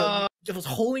quick. I was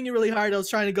holding it really hard. I was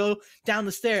trying to go down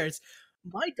the stairs.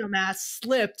 My dumbass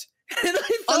slipped. And I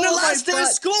On the fell last day of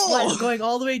school, going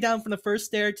all the way down from the first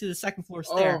stair to the second floor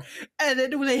stair. And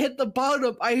then when I hit the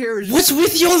bottom, I hear, What's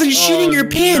with y'all and shitting your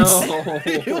pants? No.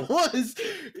 It was.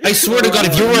 I swear to God,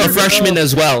 if you were a freshman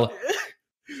as well.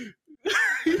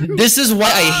 This is why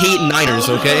I hate Niners,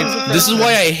 okay? This is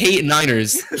why I hate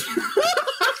Niners.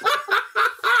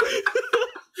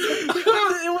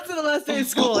 It wasn't the last day of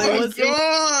school. It was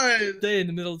the day in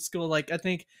the middle of school, like I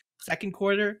think second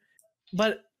quarter.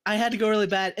 But I had to go really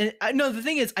bad. And the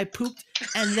thing is, I pooped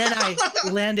and then I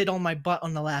landed on my butt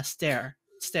on the last stairs.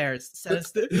 Oh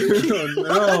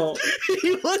no!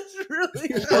 He was really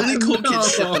bad. Only cool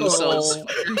kids shit themselves.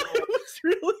 It was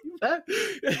really bad.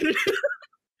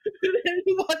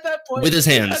 At that point, With his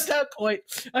hands. At that point,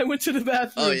 I went to the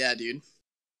bathroom. Oh yeah, dude.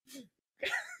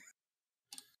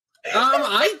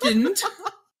 I didn't.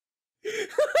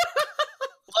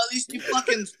 Well, at least you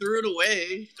fucking threw it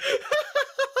away.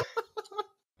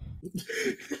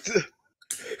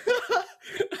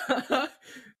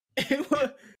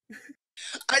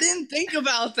 I didn't think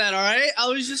about that, alright? I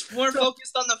was just more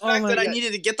focused on the fact that I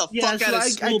needed to get the fuck out of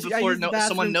school before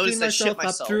someone noticed I shit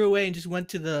myself. Threw away and just went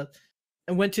to the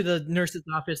nurse's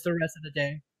office the rest of the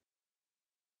day.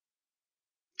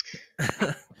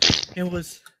 It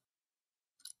was.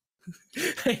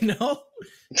 I know.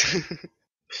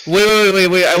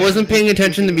 Wait! I wasn't paying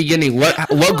attention in the beginning. What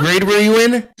grade were you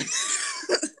in?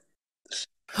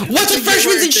 What's with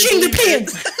freshmen and shitting their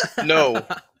pants? No.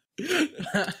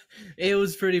 It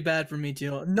was pretty bad for me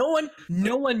too. No one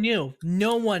knew.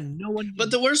 No one knew.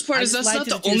 But the worst part is that's not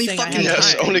the only fucking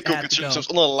Yes, time. only cool kids shit themselves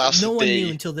on the last day. No one knew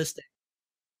until this day.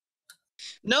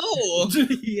 No.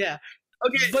 Yeah.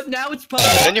 Okay. But now it's public.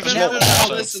 Then you have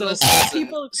a small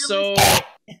Listen.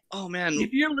 Oh man.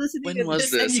 If you're listening When to was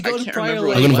this and this? you go I to can't Prior remember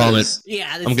Lake, I'm gonna vomit.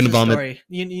 yeah, this I'm is gonna the vomit. story.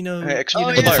 You know. Actually,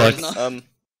 Oh, the yeah. fuck?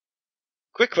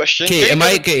 Quick question.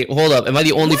 Okay, hold up. Am I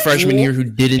the only freshman here who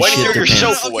didn't Why shit did their you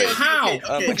yourself pants? away? How?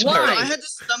 Why? I had the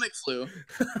stomach flu.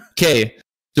 Okay,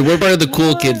 so we're part of the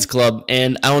cool kids club,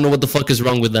 and I don't know what the fuck is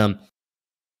wrong with them.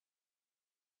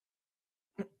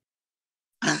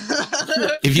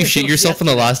 If you shit yourself on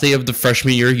the last day of the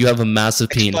freshman year, you have a massive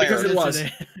peen. Because it was.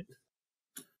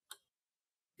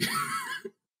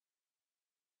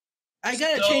 I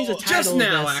gotta change the title. Just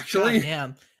now, of this. actually.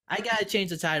 Damn. I gotta change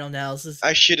the title now. This is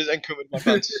I shitted and cum in my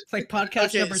pants. it's like podcast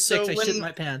Okay, number 6. so I shit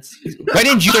my pants. Why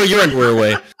didn't you throw your underwear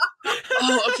away?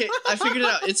 Oh, okay. I figured it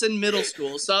out. It's in middle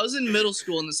school. So I was in middle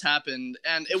school and this happened,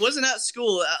 and it wasn't at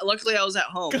school. Luckily, I was at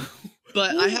home.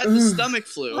 But I had the stomach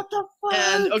flu. What the fuck?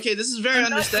 And okay, this is very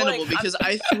understandable because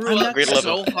I threw up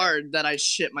so hard that I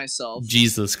shit myself.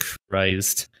 Jesus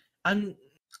Christ. I'm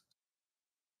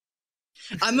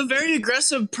a very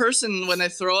aggressive person when I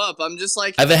throw up. I'm just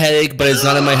like I have a headache, but it's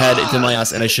not in my head, it's in my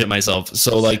ass, and I shit myself.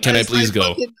 So, like, can I please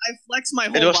go? I flexed my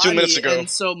whole It was 2 body, minutes ago. and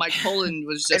so my colon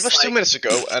was It just was 2 minutes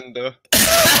ago, and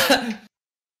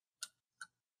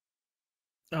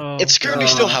it's currently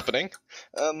still happening.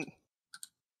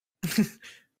 It's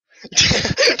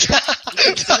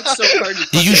so hard to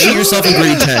Did you shit yourself in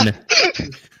grade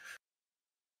 10?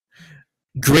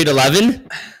 Grade 11?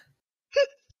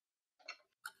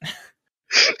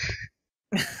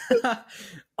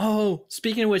 Oh,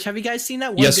 speaking of which, have you guys seen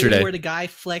that one Yesterday. video where the guy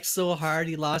flexed so hard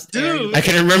he lost air? Dude. I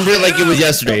can remember it like it was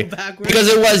yesterday. Backwards. Because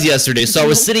it was yesterday, so I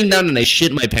was sitting down and I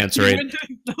shit my pants, right?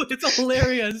 No, it's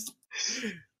hilarious.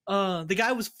 The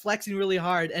guy was flexing really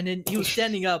hard, and then he was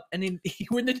standing up, and then he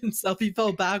winded himself. He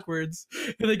fell backwards.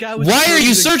 And the guy was. Why are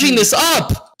you searching this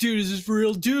up? Dude, is this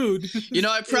real, dude? You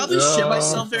know, I probably shit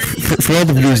myself very easily. For all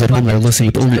the viewers at home that are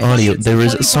listening with only audio, there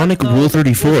is Sonic Rule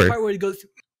 34 Where he goes,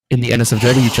 in the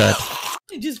NSFW chat.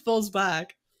 he just falls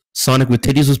back. Sonic with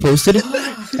titties was posted.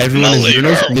 Everyone in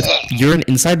urinals with urine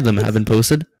inside of them have been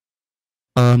posted.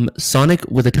 Sonic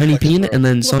with a tiny peen, and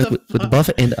then Sonic with a buff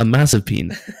and a massive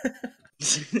peen.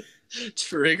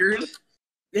 Triggered.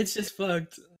 It's just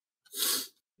fucked.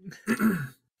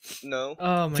 No.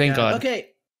 Oh my Thank God.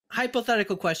 Okay,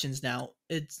 hypothetical questions now.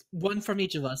 It's one from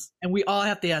each of us, and we all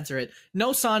have to answer it.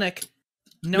 No Sonic.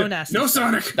 No nasty. No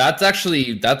Sonic.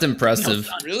 That's impressive.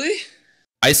 No, really?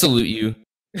 I salute you.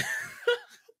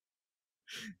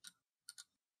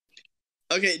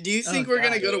 Okay, do you think we're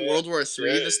gonna go to World War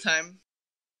III this time?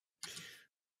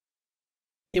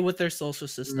 With their social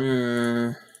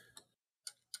system.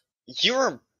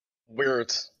 You're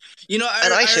weird. You know,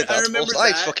 I said that. remember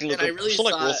I that, fucking look and I up really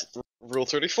Sonic thought... Rule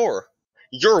 34.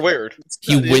 You're weird.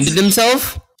 He winded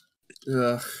himself?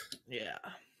 Ugh. Yeah.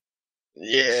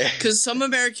 Yeah. Because some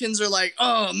Americans are like,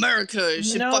 "Oh, America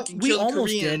should fucking kill the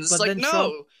Koreans." Did, but like,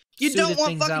 no, you don't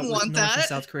want want that. And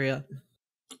South Korea.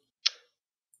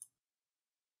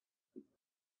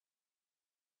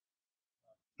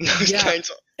 Yeah,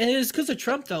 and it's because of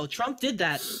Trump, though. Trump did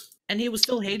that, and he was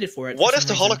still hated for it. What if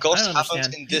the Holocaust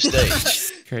happened in this day?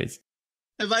 Crazy.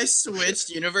 Have I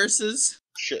switched universes?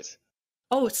 Shit.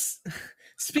 Oh, it's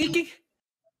speaking.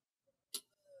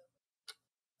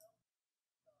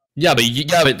 Yeah,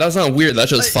 but that's not weird. That's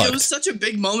just fucked. It was such a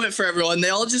big moment for everyone. They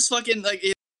all just fucking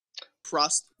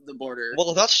crossed the border.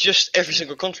 Well, that's just every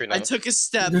single country now. I took a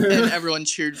step, and everyone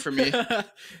cheered for me.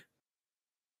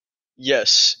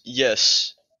 Yes.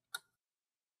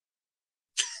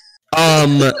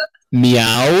 Meow.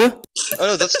 Oh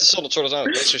no, that's the Sword of Swords out.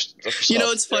 That's you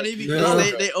know, it's funny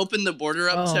because they opened the border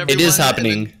up to everyone. It is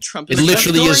happening. Trump it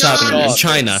literally is happening in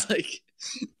China.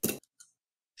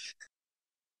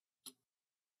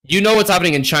 You know what's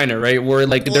happening in China, right? Where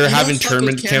they're having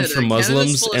internment camps for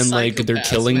Muslims and they're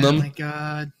killing them. Oh my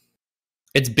god.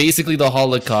 It's basically the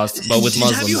Holocaust, but with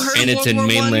Muslims, and it's in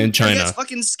mainland China. They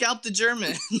fucking scalped the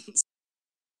Germans.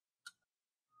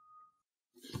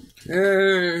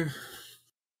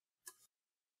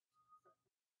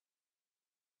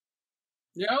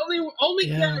 Yeah, only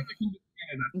Canada can do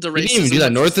Canada. They didn't even do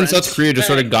that. North and South Korea just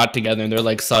sort of got together and they're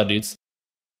like, "Saw dudes."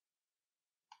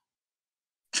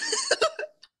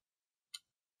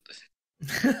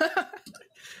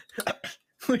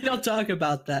 We don't talk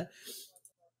about that.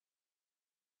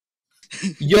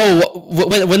 Yo,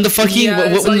 when the fucking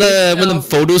when the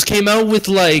photos came out with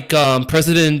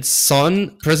President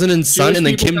Sun and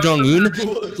then Kim Jong Un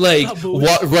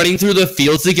running through the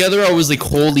fields together, I was like,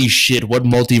 holy shit, what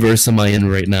multiverse am I in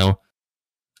right now?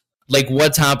 Like,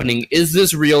 what's happening? Is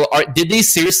this real? Did they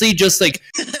seriously just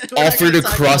offer to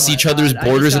cross each other's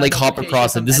borders and hop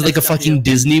across it? This is like a fucking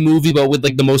Disney movie, but with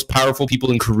the most powerful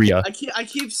people in Korea. I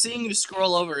keep seeing you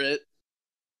scroll over it.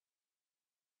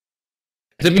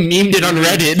 They memed it on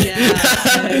Reddit.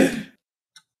 Yeah.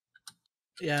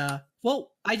 Yeah.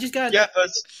 Well, I just got. Yeah.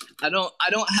 I don't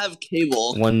have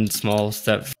cable. One small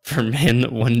step for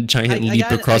man, one giant leap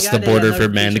across the border for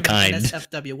mankind.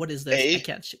 SFW. What is this?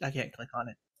 I can't click on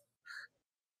it.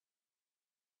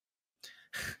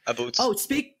 Oh,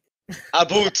 speaking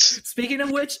of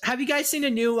which, have you guys seen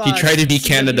a new? He tried to be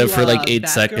Canada for 8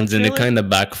 seconds, and it kind of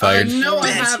backfired. No, I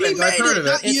haven't. I've heard of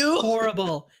it. It's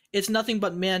horrible. It's nothing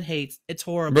but man hate. It's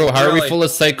horrible. Bro, how are we full of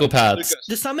psychopaths?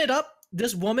 To sum it up,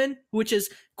 this woman, which is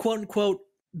quote unquote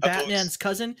Batman's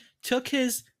cousin, took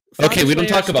his. Okay, we don't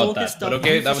talk about that, but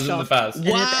okay, that was in the past.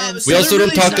 Wow, we also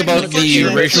don't talk about the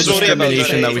racial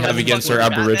discrimination that we have against our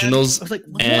Aboriginals,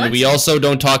 and we also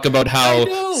don't talk about how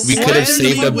we could have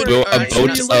saved a boat of...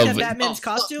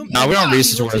 Now we're not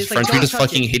racist towards French, we just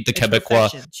fucking hate the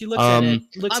Quebecois. I'm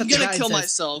gonna kill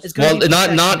myself. Well,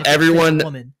 not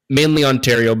everyone, mainly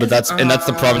Ontario, but that's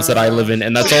the province that I live in,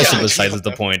 and that's also besides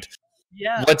the point.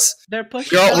 Yeah,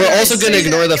 we're also going to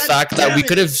ignore the fact that we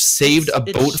could have saved a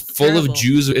boat full of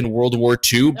Jews in World War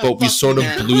II, but we sort of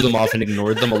blew them off and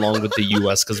ignored them along with the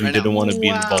US because we didn't want to be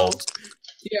involved.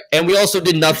 Yeah. And we also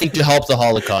did nothing to help the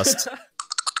Holocaust.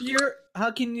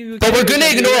 How can you? But we're going to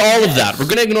ignore all of that. We're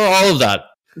going to ignore all of that.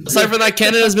 Aside from that,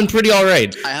 Canada's been pretty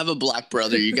alright. I have a black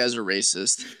brother. You guys are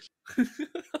racist.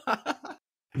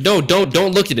 No,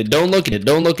 don't look at it. Don't look at it.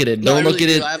 Don't look at it. Don't look at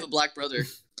it. I have a black brother.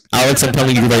 Alex, I'm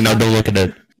telling you right now, don't look at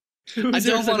it. I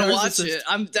don't want to watch it.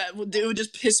 It would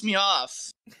just piss me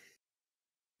off.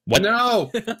 What?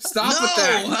 No! Stop with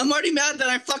that! I'm already mad that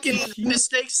I fucking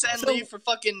mistake Sanli for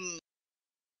fucking...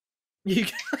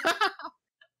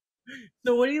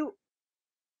 So what do you...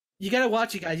 You gotta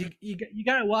watch it, guys. You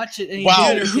gotta watch it. And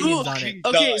Wow. On it.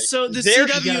 Okay, so the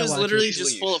CW is literally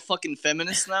just full of fucking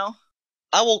feminists now?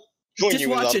 I will join just you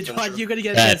watch it, John. You're gonna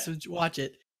get a chance to watch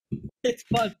it. It's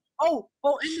fun.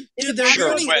 Dude, they're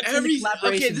ruining everything.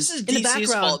 Okay, this is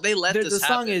DC's fault. They let this happen. The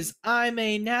song is "I'm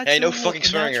a natural, no fucking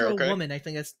swearing here, okay? woman." I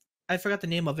think I forgot the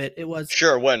name of it. It was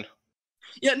sure when.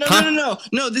 Yeah, no.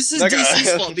 This is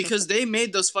DC's fault because they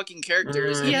made those fucking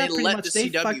characters and they let the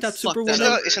CW fucked up fuck Superwoman.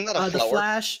 that up. Isn't that a The flower?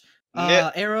 Flash,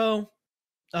 Arrow,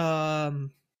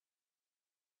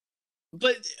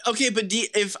 But okay, but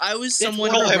if I was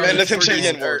someone, no, man, let him say the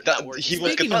N-word. He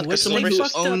was good of which, someone who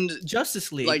owned owned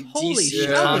Justice League, like holy DC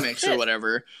shit, Comics or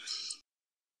whatever.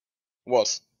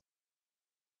 What?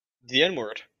 The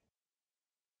N-word.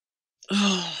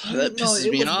 Oh, that pisses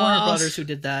it me was off. Warner Brothers who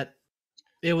did that.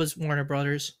 It was Warner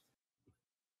Brothers.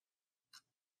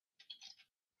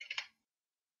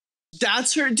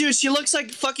 That's her, dude. She looks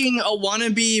like fucking a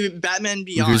wannabe Batman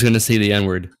Beyond. Who's gonna say the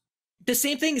N-word? The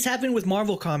same thing is happening with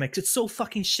Marvel Comics. It's so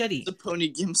fucking shitty. The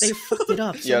Pony Gimps. They fucked it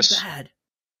up so bad.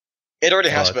 It already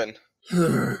has been.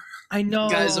 I know.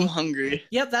 Guys, I'm hungry.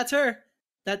 Yep, that's her.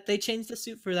 That they changed the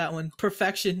suit for that one.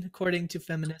 Perfection, according to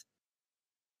feminists.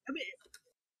 I mean,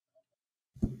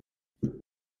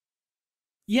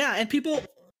 yeah, and people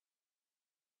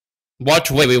Watch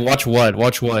watch what?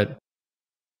 Watch what?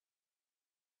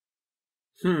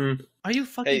 Are you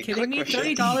fucking kidding me?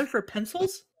 $30 for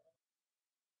pencils?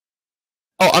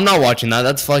 Oh, I'm not watching that.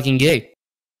 That's fucking gay.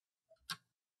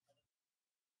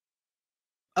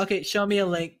 Okay, show me a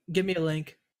link. Give me a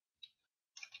link.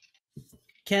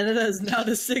 Canada is now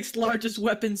the 6th largest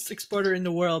weapons exporter in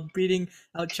the world, beating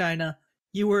out China.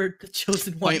 You were the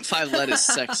chosen one. 0.5 lead is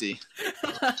sexy.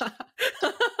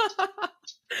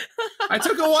 I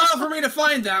took a while for me to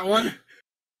find that one.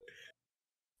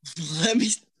 Let me.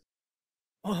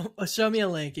 Oh, show me a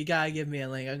link. You gotta give me a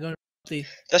link. I'm going to see.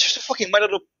 That's just a fucking My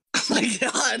Little. Oh my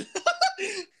god.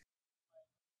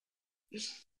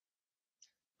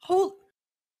 Hold.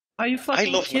 Are you fucking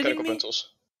I love kidding mechanical me? pencils.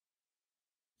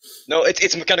 No,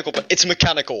 it's mechanical. It's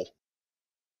mechanical.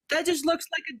 That just looks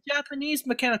like a Japanese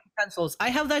mechanical pencils. I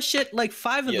have that shit like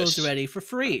 5 of those already for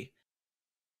free.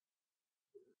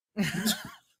 They're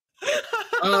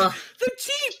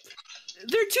cheap.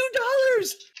 They're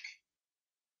 $2.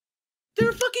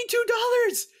 They're fucking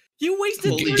 $2. You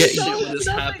wasted Holy $30. shit, what is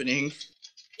happening?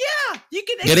 Yeah, you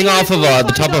can. Getting off of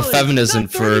the top of feminism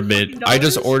for a bit, I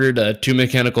just ordered 2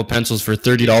 mechanical pencils for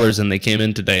 $30 and they came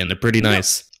in today and they're pretty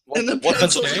nice. What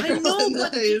pencils? I know,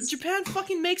 but Japan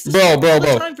fucking makes this Bro. all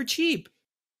the time for cheap,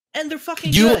 and they're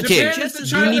fucking You good. okay?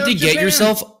 You need to get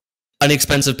yourself an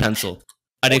expensive pencil,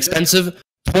 an expensive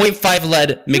 0.5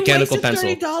 lead mechanical pencil.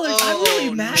 $30. I'm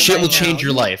really mad. Shit will right change now.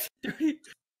 your life.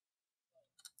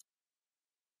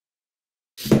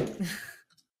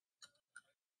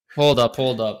 Hold up.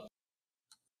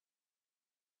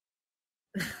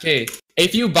 Okay,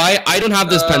 if you buy, I don't have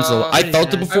this pencil. I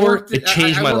felt it before. It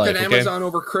changed my life. I worked at Amazon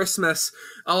over Christmas.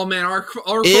 Oh man, our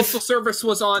postal service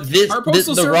was on. Our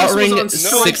postal service was on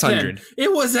 600.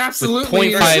 It was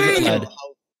absolutely 0.5 lead.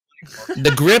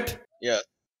 The grip,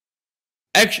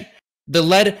 the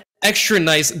lead, extra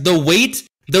nice. The weight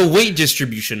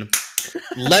distribution.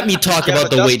 Let me talk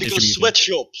about the weight distribution.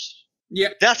 Sweatshops. Yeah,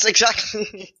 that's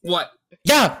exactly what.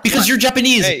 Yeah, because you're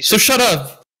Japanese. Hey, so shut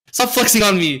up. Stop flexing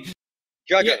on me.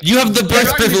 Yeah. You have the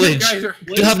birth privilege.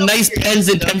 You have nice pens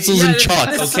and pencils and chalk,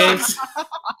 okay?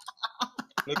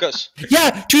 Lucas.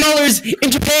 Yeah, $2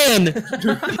 in Japan.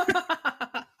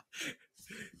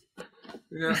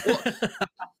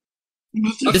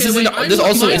 This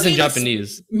also isn't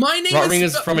Japanese. My name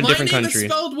is from a different country. My name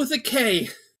is spelled with a K.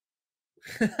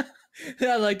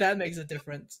 Yeah, like that makes a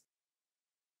difference.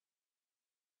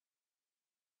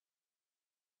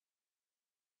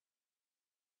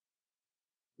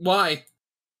 Why?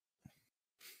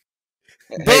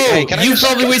 Bro, you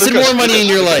probably wasted more money in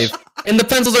your life. And the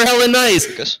pencils are hella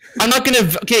nice. I'm not gonna...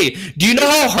 Okay, do you know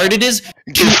how hard it is to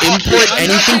import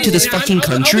anything to this fucking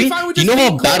country? Do you know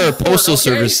how bad our postal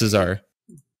services are?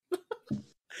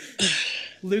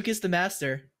 Lucas the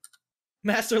Master.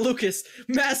 Master Lucas.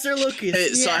 Hey,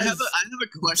 so I have a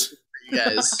question for you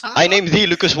guys. I named thee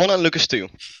Lucas 1 and Lucas 2.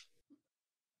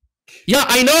 Yeah,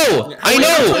 I know.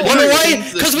 Wanna know why?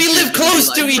 Because we live close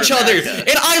to each other,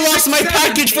 and I lost my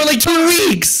package for like 2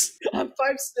 weeks. I'm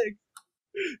 5'6".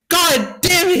 God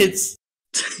damn it!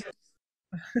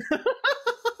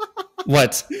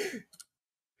 What?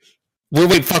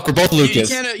 Wait, fuck. We're both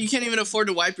Lucas. You can't even afford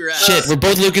to wipe your ass. Shit, we're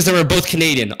both Lucas and we're both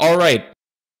Canadian. All right.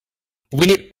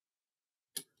 Okay.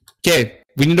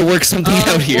 We need to work something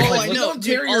out here. Oh, I know.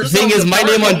 The thing is, my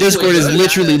name on Discord is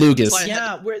literally Lucas.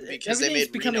 Yeah, everything's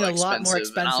becoming a lot more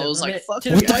expensive. I was like, what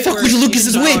the fuck was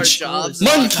Lucas's witch?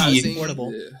 Monkey!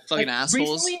 Fucking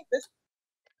assholes.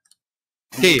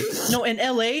 Hey. No, in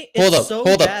LA, hold up.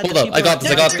 I got this.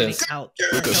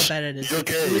 Lucas.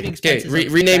 Okay,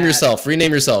 rename yourself. We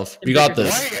got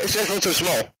this. Why is your phone so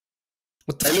small?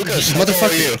 What the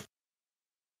motherfucker?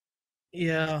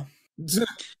 Yeah.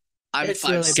 I'm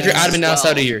 5'6". Get your admin ass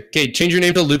out of here. Okay, change your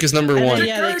name to Lucas number 1.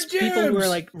 Yeah, like, people who are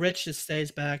like rich just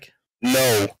stays back.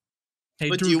 No. Hey,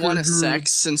 but do you want a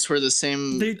sex since we're the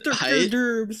same height?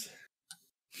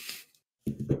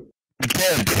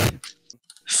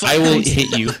 I will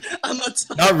hit you.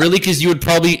 Not really, because you would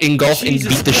probably engulf and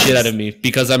beat the shit out of me,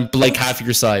 because I'm like half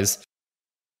your size.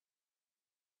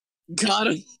 Got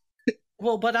him.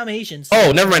 Well, but I'm Asian. So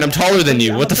oh, never mind. I'm taller than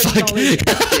you. What the fuck?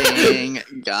 Dang,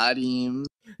 got him.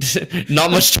 Not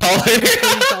much taller.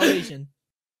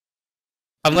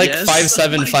 I'm like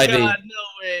 5'7", 5'8". No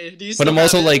way. But I'm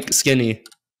also like skinny.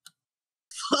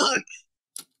 Fuck.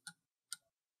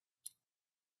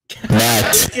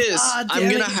 Lucas,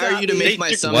 I'm gonna hire you to make my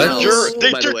thumbnails.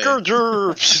 They took your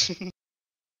gerbs.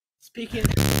 Speaking.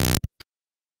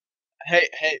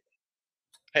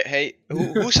 Hey.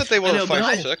 Who said they were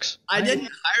 5'6"? I didn't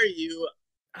hire you.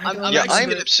 I'm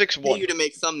 6'1". pay you to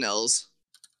make thumbnails.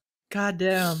 God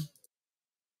damn.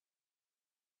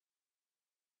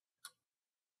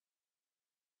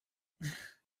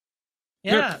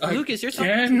 Yeah, Lucas, you're so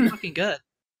fucking good.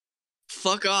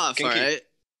 Fuck off, alright?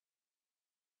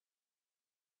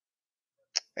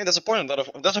 Hey, that's a porno that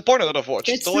I've watched.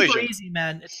 It's super easy,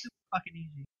 man. It's super fucking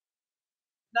easy.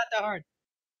 Not that hard.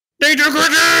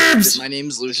 My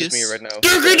name's Lucas. This is me right now.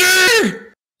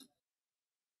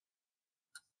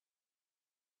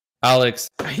 Alex.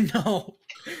 I know.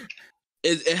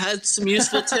 It had some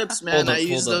useful tips, man. I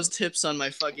use those tips on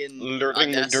my fucking. Hold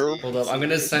up, I'm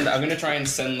gonna try and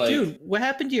send like. Dude, what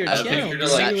happened to your channel? To,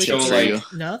 like, show like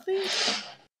nothing.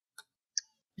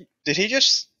 Did he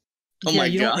just? Oh my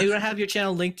god! You don't have your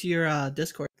channel linked to your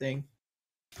Discord thing.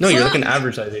 No, you're like an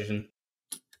advertisement.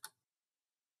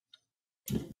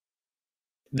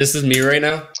 This is me right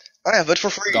now. I have it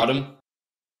for free. Got him.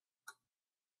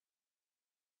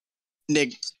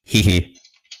 Nick.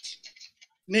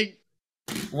 Nick.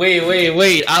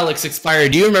 Wait, Alex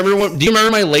expired. Do you remember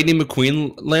my Lightning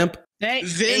McQueen lamp?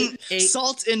 Vin,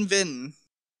 Salt and Vin.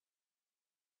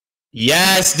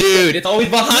 Yes, dude. It's always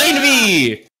behind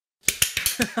me.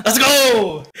 Let's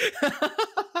go.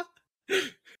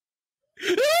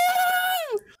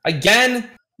 Again.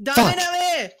 Fuck.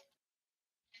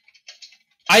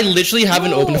 I literally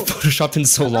haven't opened Photoshop in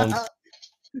so long.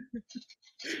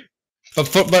 But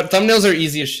thumbnails are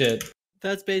easy as shit.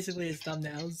 That's basically his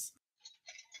thumbnails.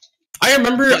 I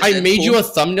remember I made you a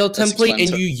thumbnail template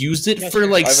and you used it for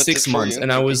like 6 months,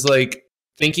 and I was like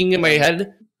thinking in my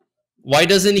head, why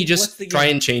doesn't he just try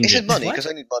and change it? Is it money? Because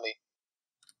I need money.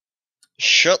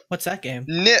 Shut. What's that game?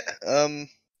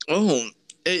 Oh,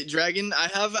 hey Dragon, I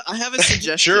have a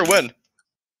suggestion. Sure, when?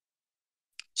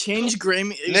 Change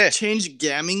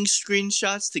gaming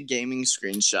screenshots to gaming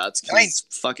screenshots because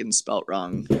it's fucking spelt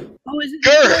wrong. Oh, is it the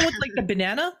one with like the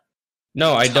banana?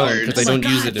 No, I don't, because I don't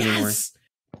use it anymore. Yes.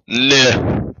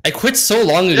 Nah. I quit so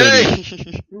long ago.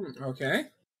 Okay.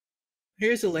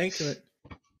 Here's a link to it.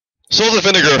 Salt and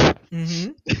vinegar.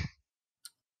 Mm-hmm.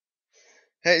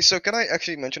 Hey, so can I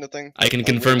actually mention a thing? I can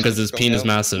confirm because his penis is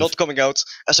massive. Not coming out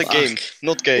as a game,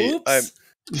 not gay. Oops. I'm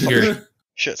here.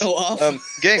 Shit. Oh,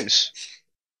 games.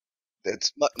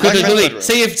 It's my Quickly,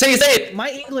 say it. My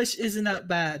English isn't that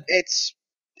bad. It's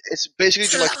basically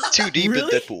just like 2D Really?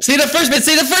 but Deadpool. Say the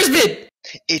first bit.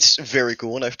 It's very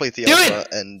cool, and I've played the alpha,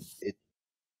 and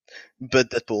but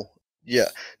Deadpool, yeah.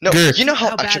 No, you know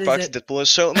how action-packed Deadpool is.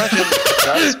 So imagine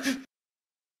that.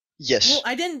 Yes. Well,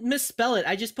 I didn't misspell it.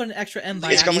 I just put an extra M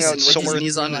by It's coming out Nissan, somewhere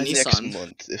Nissan. next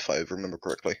month, if I remember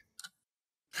correctly.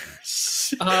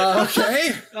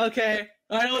 Okay. Okay.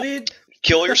 I don't need.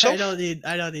 Kill yourself. I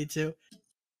don't need to.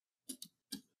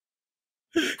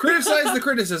 Criticize the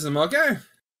criticism, okay?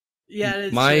 Yeah,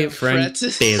 it's my true. friend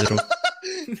Pedro.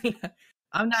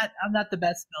 I'm not the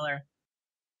best speller.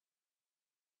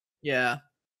 Yeah.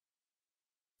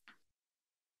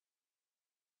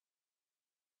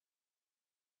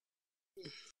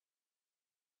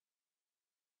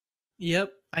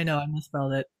 Yep, I know I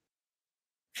misspelled it.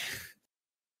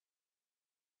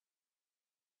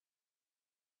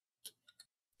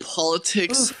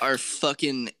 Politics are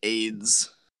fucking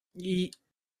AIDS.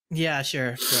 Yeah,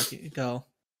 sure. Go.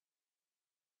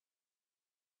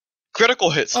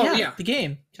 Critical hits. Oh, yeah. The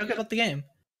game. Talk about the game.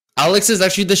 Alex is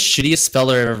actually the shittiest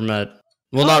speller I've ever met.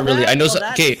 Well, not really. I know.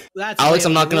 Okay, Alex,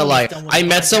 I'm not gonna lie. I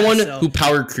met someone who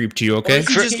power creeped you. Okay.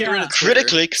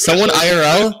 Critically, someone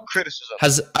IRL criticism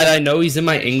has. I know he's in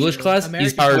my English class.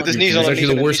 He's power creeped. He's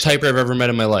actually the worst typer I've ever met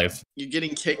in my life. You're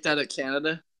getting kicked out of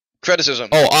Canada. Criticism.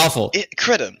 Oh, awful.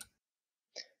 Credit.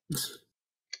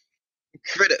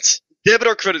 Debit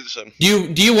or criticism.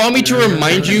 Do you want me to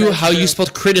remind you how you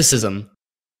spelled criticism?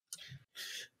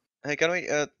 Hey, can we,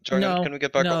 Jordan, can we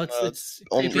get back on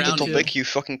the topic? You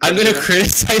fucking. I'm gonna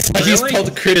criticize how you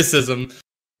spelled criticism.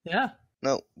 Yeah.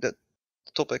 No,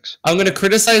 topics. I'm gonna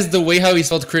criticize the way how he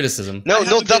spelled criticism. No,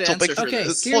 not that topic. Okay, The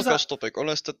podcast topic.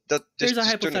 Unless that here's a just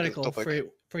hypothetical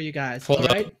for you guys. Hold all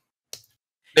right? up.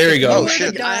 There you go. Oh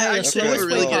shit! I actually have a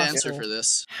really good answer for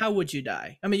this. How would you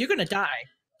die? I mean, you're gonna die.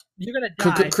 You're gonna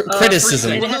die.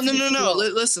 Criticism. Well, no.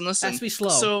 Listen. Has to be slow.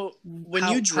 So when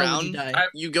you drown,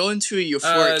 you go into a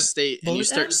euphoric state and you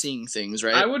start seeing things,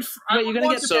 right? Wait, you're gonna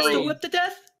get pistol whipped to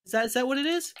death? Is that what it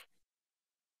is?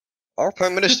 Our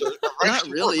prime minister. Not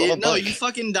really. No, you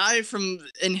fucking die from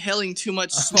inhaling too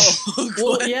much smoke.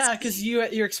 Well, yeah, because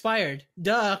you're expired.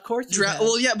 Duh, of course.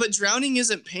 Well, yeah, but drowning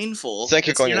isn't painful. Thank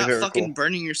you, Kanye. You're not fucking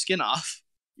burning your skin off.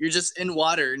 You're just in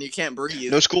water and you can't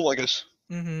breathe. No school, I guess.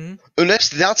 Mm-hmm.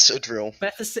 Unless that's a drill.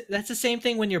 That's the same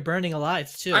thing when you're burning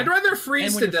alive too. I'd rather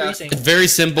freeze to death. It's very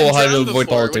simple how to avoid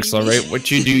politics, all right?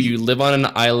 What you do, you live on an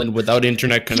island without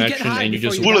internet connection, and you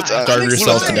just starve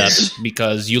yourself to death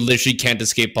because you literally can't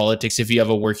escape politics if you have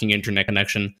a working internet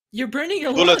connection. You're burning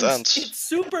your lungs. It's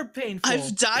super painful.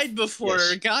 I've died before.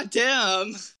 Yes. God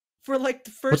for like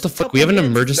the first. What the fuck? We have an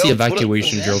emergency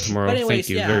evacuation drill tomorrow. Anyways, thank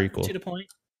you. Very cool. To the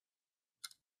point.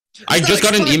 I just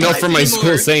got an email from my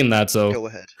school saying that, so go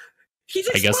ahead.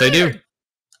 I guess I do.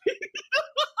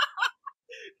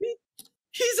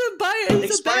 He's a buyer.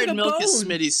 Expired milk is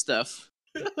Smitty stuff.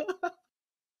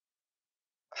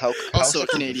 Also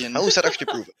Canadian. How is that actually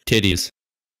proven? Titties.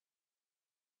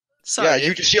 Sorry. Yeah,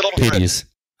 you can see a lot of titties.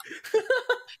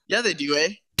 Yeah, they do,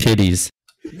 eh? Titties.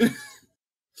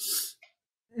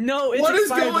 No, it's what is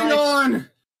going on?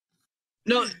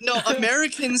 No,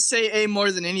 Americans say A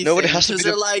more than anything. No, it has to be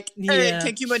they're like, hey,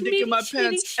 can't keep my dick in my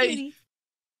pants. Hey.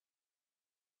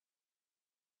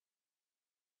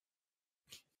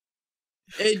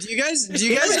 Hey, do you guys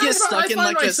get stuck in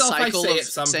like a cycle of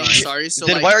saying sorry? So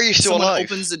then like, why are you still someone alive?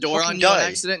 Opens the door on you on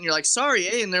accident, and you're like, sorry,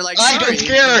 eh? And they're like, I sorry. don't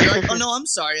care. You're like, oh no, I'm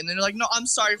sorry. And then they're like, no, I'm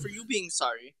sorry for you being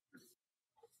sorry.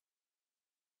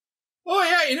 Oh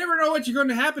yeah, you never know what's going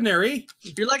to happen there, eh?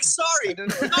 You're like, sorry.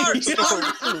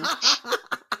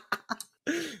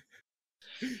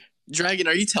 Dragon,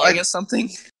 are you telling us something?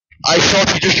 I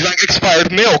thought he just drank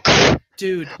expired milk.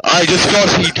 Dude. I just thought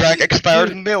he drank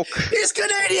expired milk. He's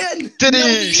Canadian!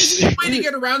 Titties! No, the way to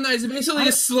get around that is basically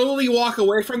just slowly walk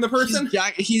away from the person.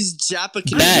 He's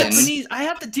Japa-Canadian. I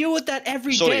have to deal with that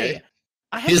every day.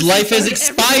 His life is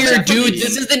expired, dude.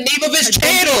 This is the name of his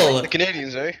channel. The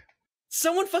Canadians, eh?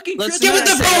 Someone fucking get with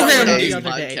the program the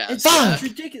other day. It's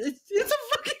ridiculous.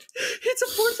 It's a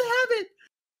force of habit.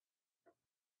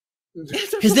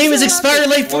 His name is expired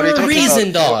life for a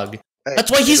reason, dog.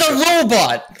 That's why he's a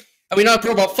robot. I mean, not a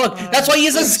robot. Fuck. That's why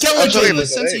he's a skeleton. You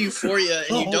sense of euphoria,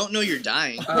 and you don't know you're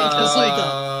dying because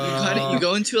like you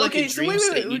go into like a dream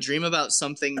state. And you dream about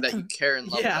something that you care and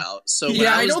love about. So when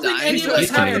I was dying, think any of us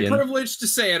have the privilege to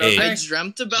say it. Okay? I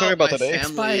dreamt about my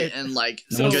family and like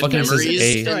good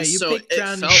memories, and so it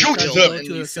felt real, and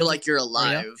you feel like you're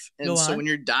alive. And so when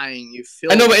you're dying, you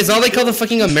feel. I know, but it's not like how the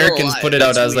fucking Americans put it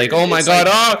out as like, oh my god,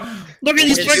 look at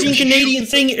these fucking Canadians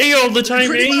saying "eh" all the time.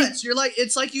 Pretty much, you're like,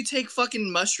 it's like you take fucking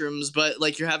mushrooms, but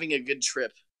like you're having a good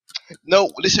trip.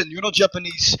 No, listen, you're not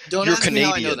Japanese. Don't you're ask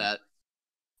Canadian. me how I know that.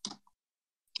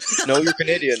 No, you're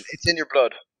Canadian. It's in your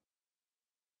blood.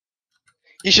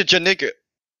 He's a nigga.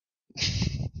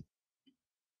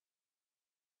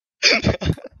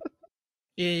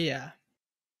 Yeah.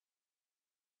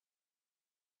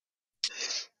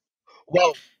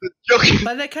 Well,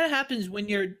 but that kind of happens when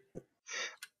you're.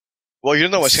 Well, you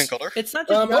don't know my skin color. It's not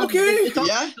just okay. It's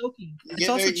also choking. It's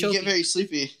also choking. You get very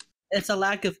sleepy. It's a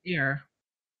lack of air.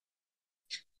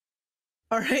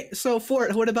 All right. So,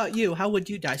 Fort, what about you? How would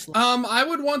you die? I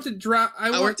would want to drown.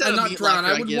 I would not drown.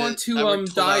 I would want to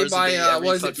die by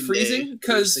was it freezing?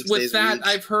 Because with that,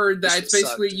 I've heard that it's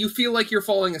basically you feel like you're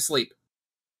falling asleep.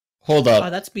 Hold up. Oh,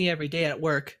 that's me every day at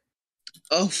work.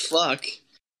 Oh fuck.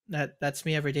 That's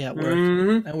me every day at work.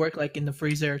 Mm-hmm. I work like in the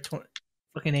freezer,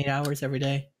 fucking 8 hours every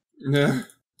day. Yeah.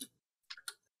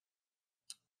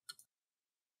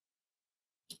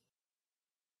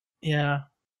 Yeah.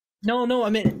 No, I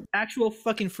mean actual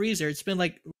fucking freezer. It's been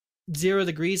like 0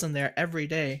 degrees in there every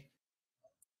day.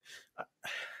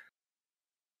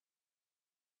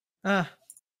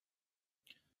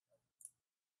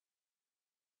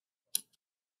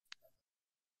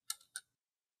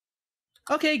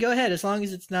 Okay, go ahead. As long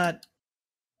as it's not.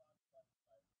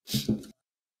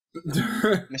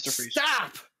 Mr. Freeze.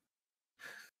 Stop!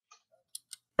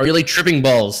 Are you like tripping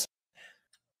balls?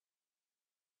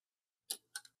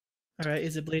 Alright,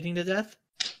 is it bleeding to death?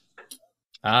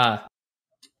 I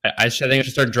think I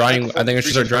should start drowning. I think I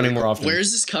should start drowning more often. Where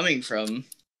is this coming from?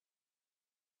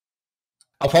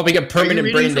 I'll probably get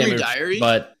permanent brain damage,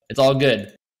 but it's all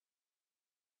good.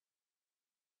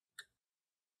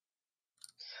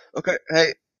 Okay,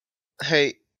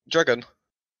 hey, Dragon.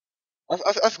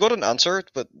 I've got an answer,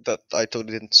 but that I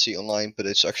totally didn't see online. But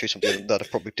it's actually something that I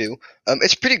probably do.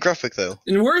 It's pretty graphic though.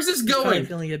 And where is this going? I'm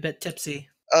feeling a bit tipsy.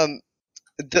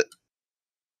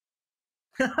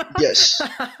 Yes.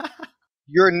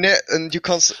 You're and you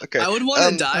can't. Okay. I would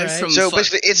want to die from. So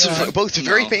basically, it's both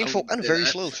very painful and very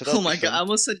slow. So oh my god! I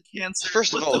almost said cancer.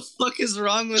 First of all, what the fuck is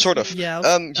wrong with? Sort of. Yeah.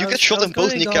 You get shot in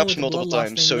both kneecaps multiple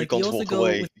times, so you can't walk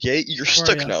away. Yay, you're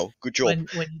stuck now. Good job.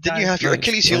 Then you have your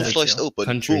Achilles heel sliced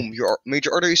open. Boom, your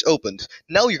major arteries opened.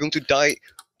 Now you're going to die.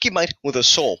 Keep in mind with a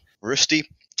saw, rusty.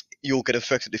 You'll get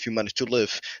infected if you manage to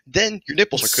live. Then your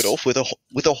nipples are cut off with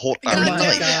a hot iron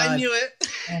knife. I knew it.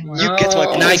 You get my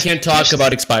point. Now I can't talk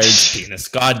about expired penis.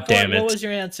 God damn it. What was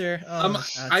your answer?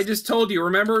 I just told you.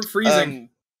 Remember freezing.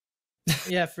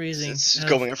 Yeah, freezing. It's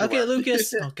going everywhere. Okay,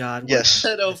 Lucas. Oh god. Yes.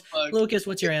 Oh fuck. Lucas,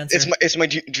 what's your answer? It's my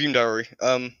dream diary.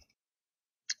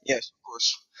 Yes, of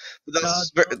course. But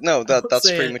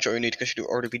that's pretty much all you need because you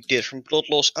already be dead from blood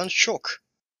loss and shock.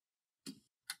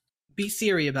 Be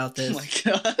serious about this. Oh my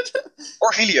god.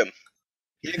 Or helium.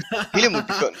 Helium would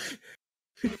be fun.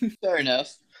 Fair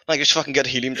enough. Like, just fucking get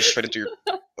helium just straight into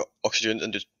your oxygen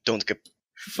and just don't get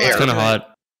air. It's kind of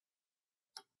hot.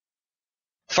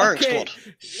 Firing squad.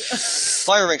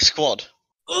 Firing squad.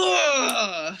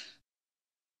 Ugh.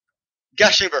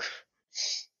 Gas chamber.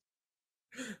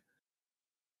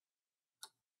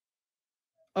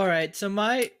 Alright, so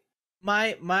my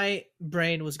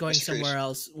brain was going somewhere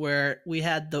else, where we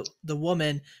had the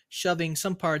woman shoving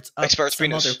some parts up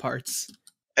some other parts.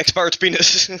 Expired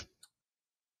penis.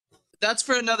 That's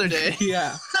for another day.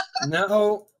 Yeah.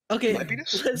 No. Okay.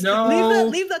 No.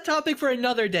 Leave that topic for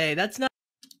another day. That's not.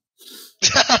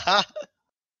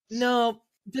 No.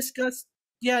 Discuss.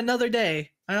 Yeah, another day.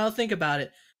 I'll think about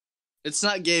it. It's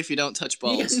not gay if you don't touch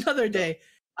balls. Yeah, another day.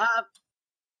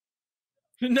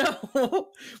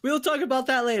 No. We'll talk about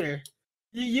that later.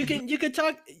 You can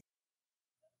talk.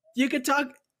 You could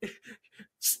talk.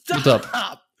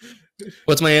 Stop.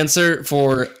 What's my answer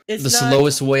for the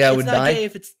slowest way I would die? It's not gay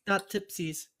if it's not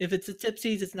tipsies. If it's a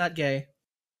tipsies, it's not gay.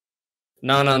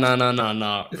 No.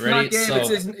 It's Ready? not gay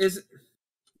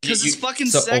because it's fucking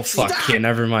sexy. Oh fuck! Yeah,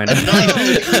 never mind.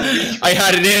 I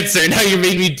had an answer. Now you're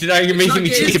making me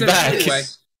take it back. Anyway.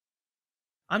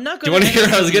 I'm not. Do you want to hear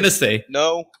what I was gonna say?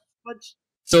 No.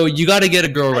 So you got to get a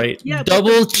girl right.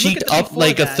 Double cheat up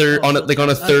like a on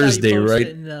a Thursday, right?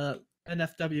 In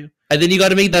NFW. And then you got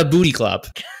to make that booty clap.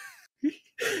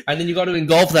 And then you got to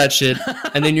engulf that shit,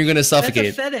 and then you're gonna suffocate.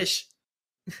 It's a fetish.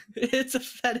 It's a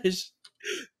fetish.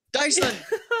 Dyson.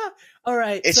 All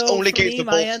right. It's so only for gay me, to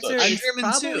my answer I'm is German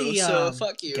probably too, so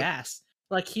fuck you. Gas,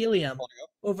 like helium,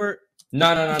 over.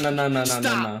 No.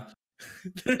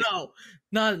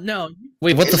 No.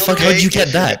 Wait, what the fuck? How'd you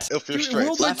get that? If you're straight.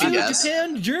 World War II,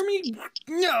 Japan, Germany.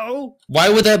 No. Why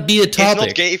would that be a topic? It's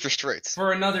not gay if you're straight.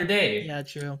 For another day. Yeah,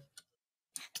 true.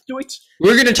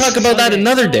 We're gonna talk about that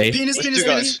another day.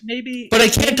 Penis. Maybe. But I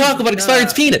can't talk about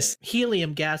expired penis.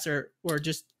 Helium gas or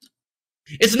just.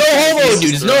 It's no homo,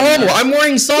 dude. It's no homo. I'm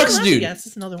wearing socks, dude. Yes,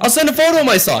 it's another one. I'll send a photo of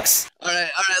my socks. All right.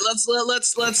 Let's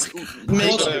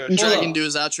make Dragon do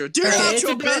his outro. Do your Okay, it's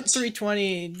outro, about bitch.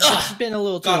 3:20. It's been a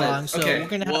little too long, so we're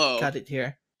gonna have to cut it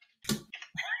here.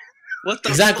 What the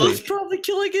Exactly. It's probably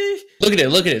killing it.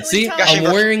 Look at it. See, I'm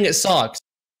wearing socks.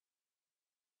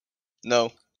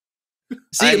 No.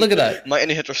 See, look at that. My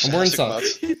any hitters. I'm wearing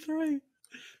socks. He's right.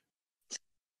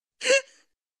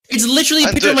 It's literally a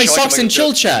picture of my socks in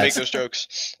chill chat. Make those jokes.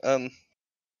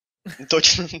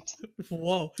 Deutschland.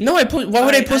 Whoa. No, why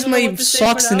would I post my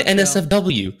socks in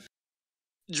NSFW?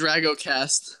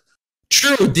 DragonCast.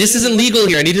 True, this isn't legal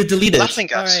here. I need to delete it. Laughing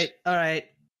gas. All right.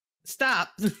 Stop.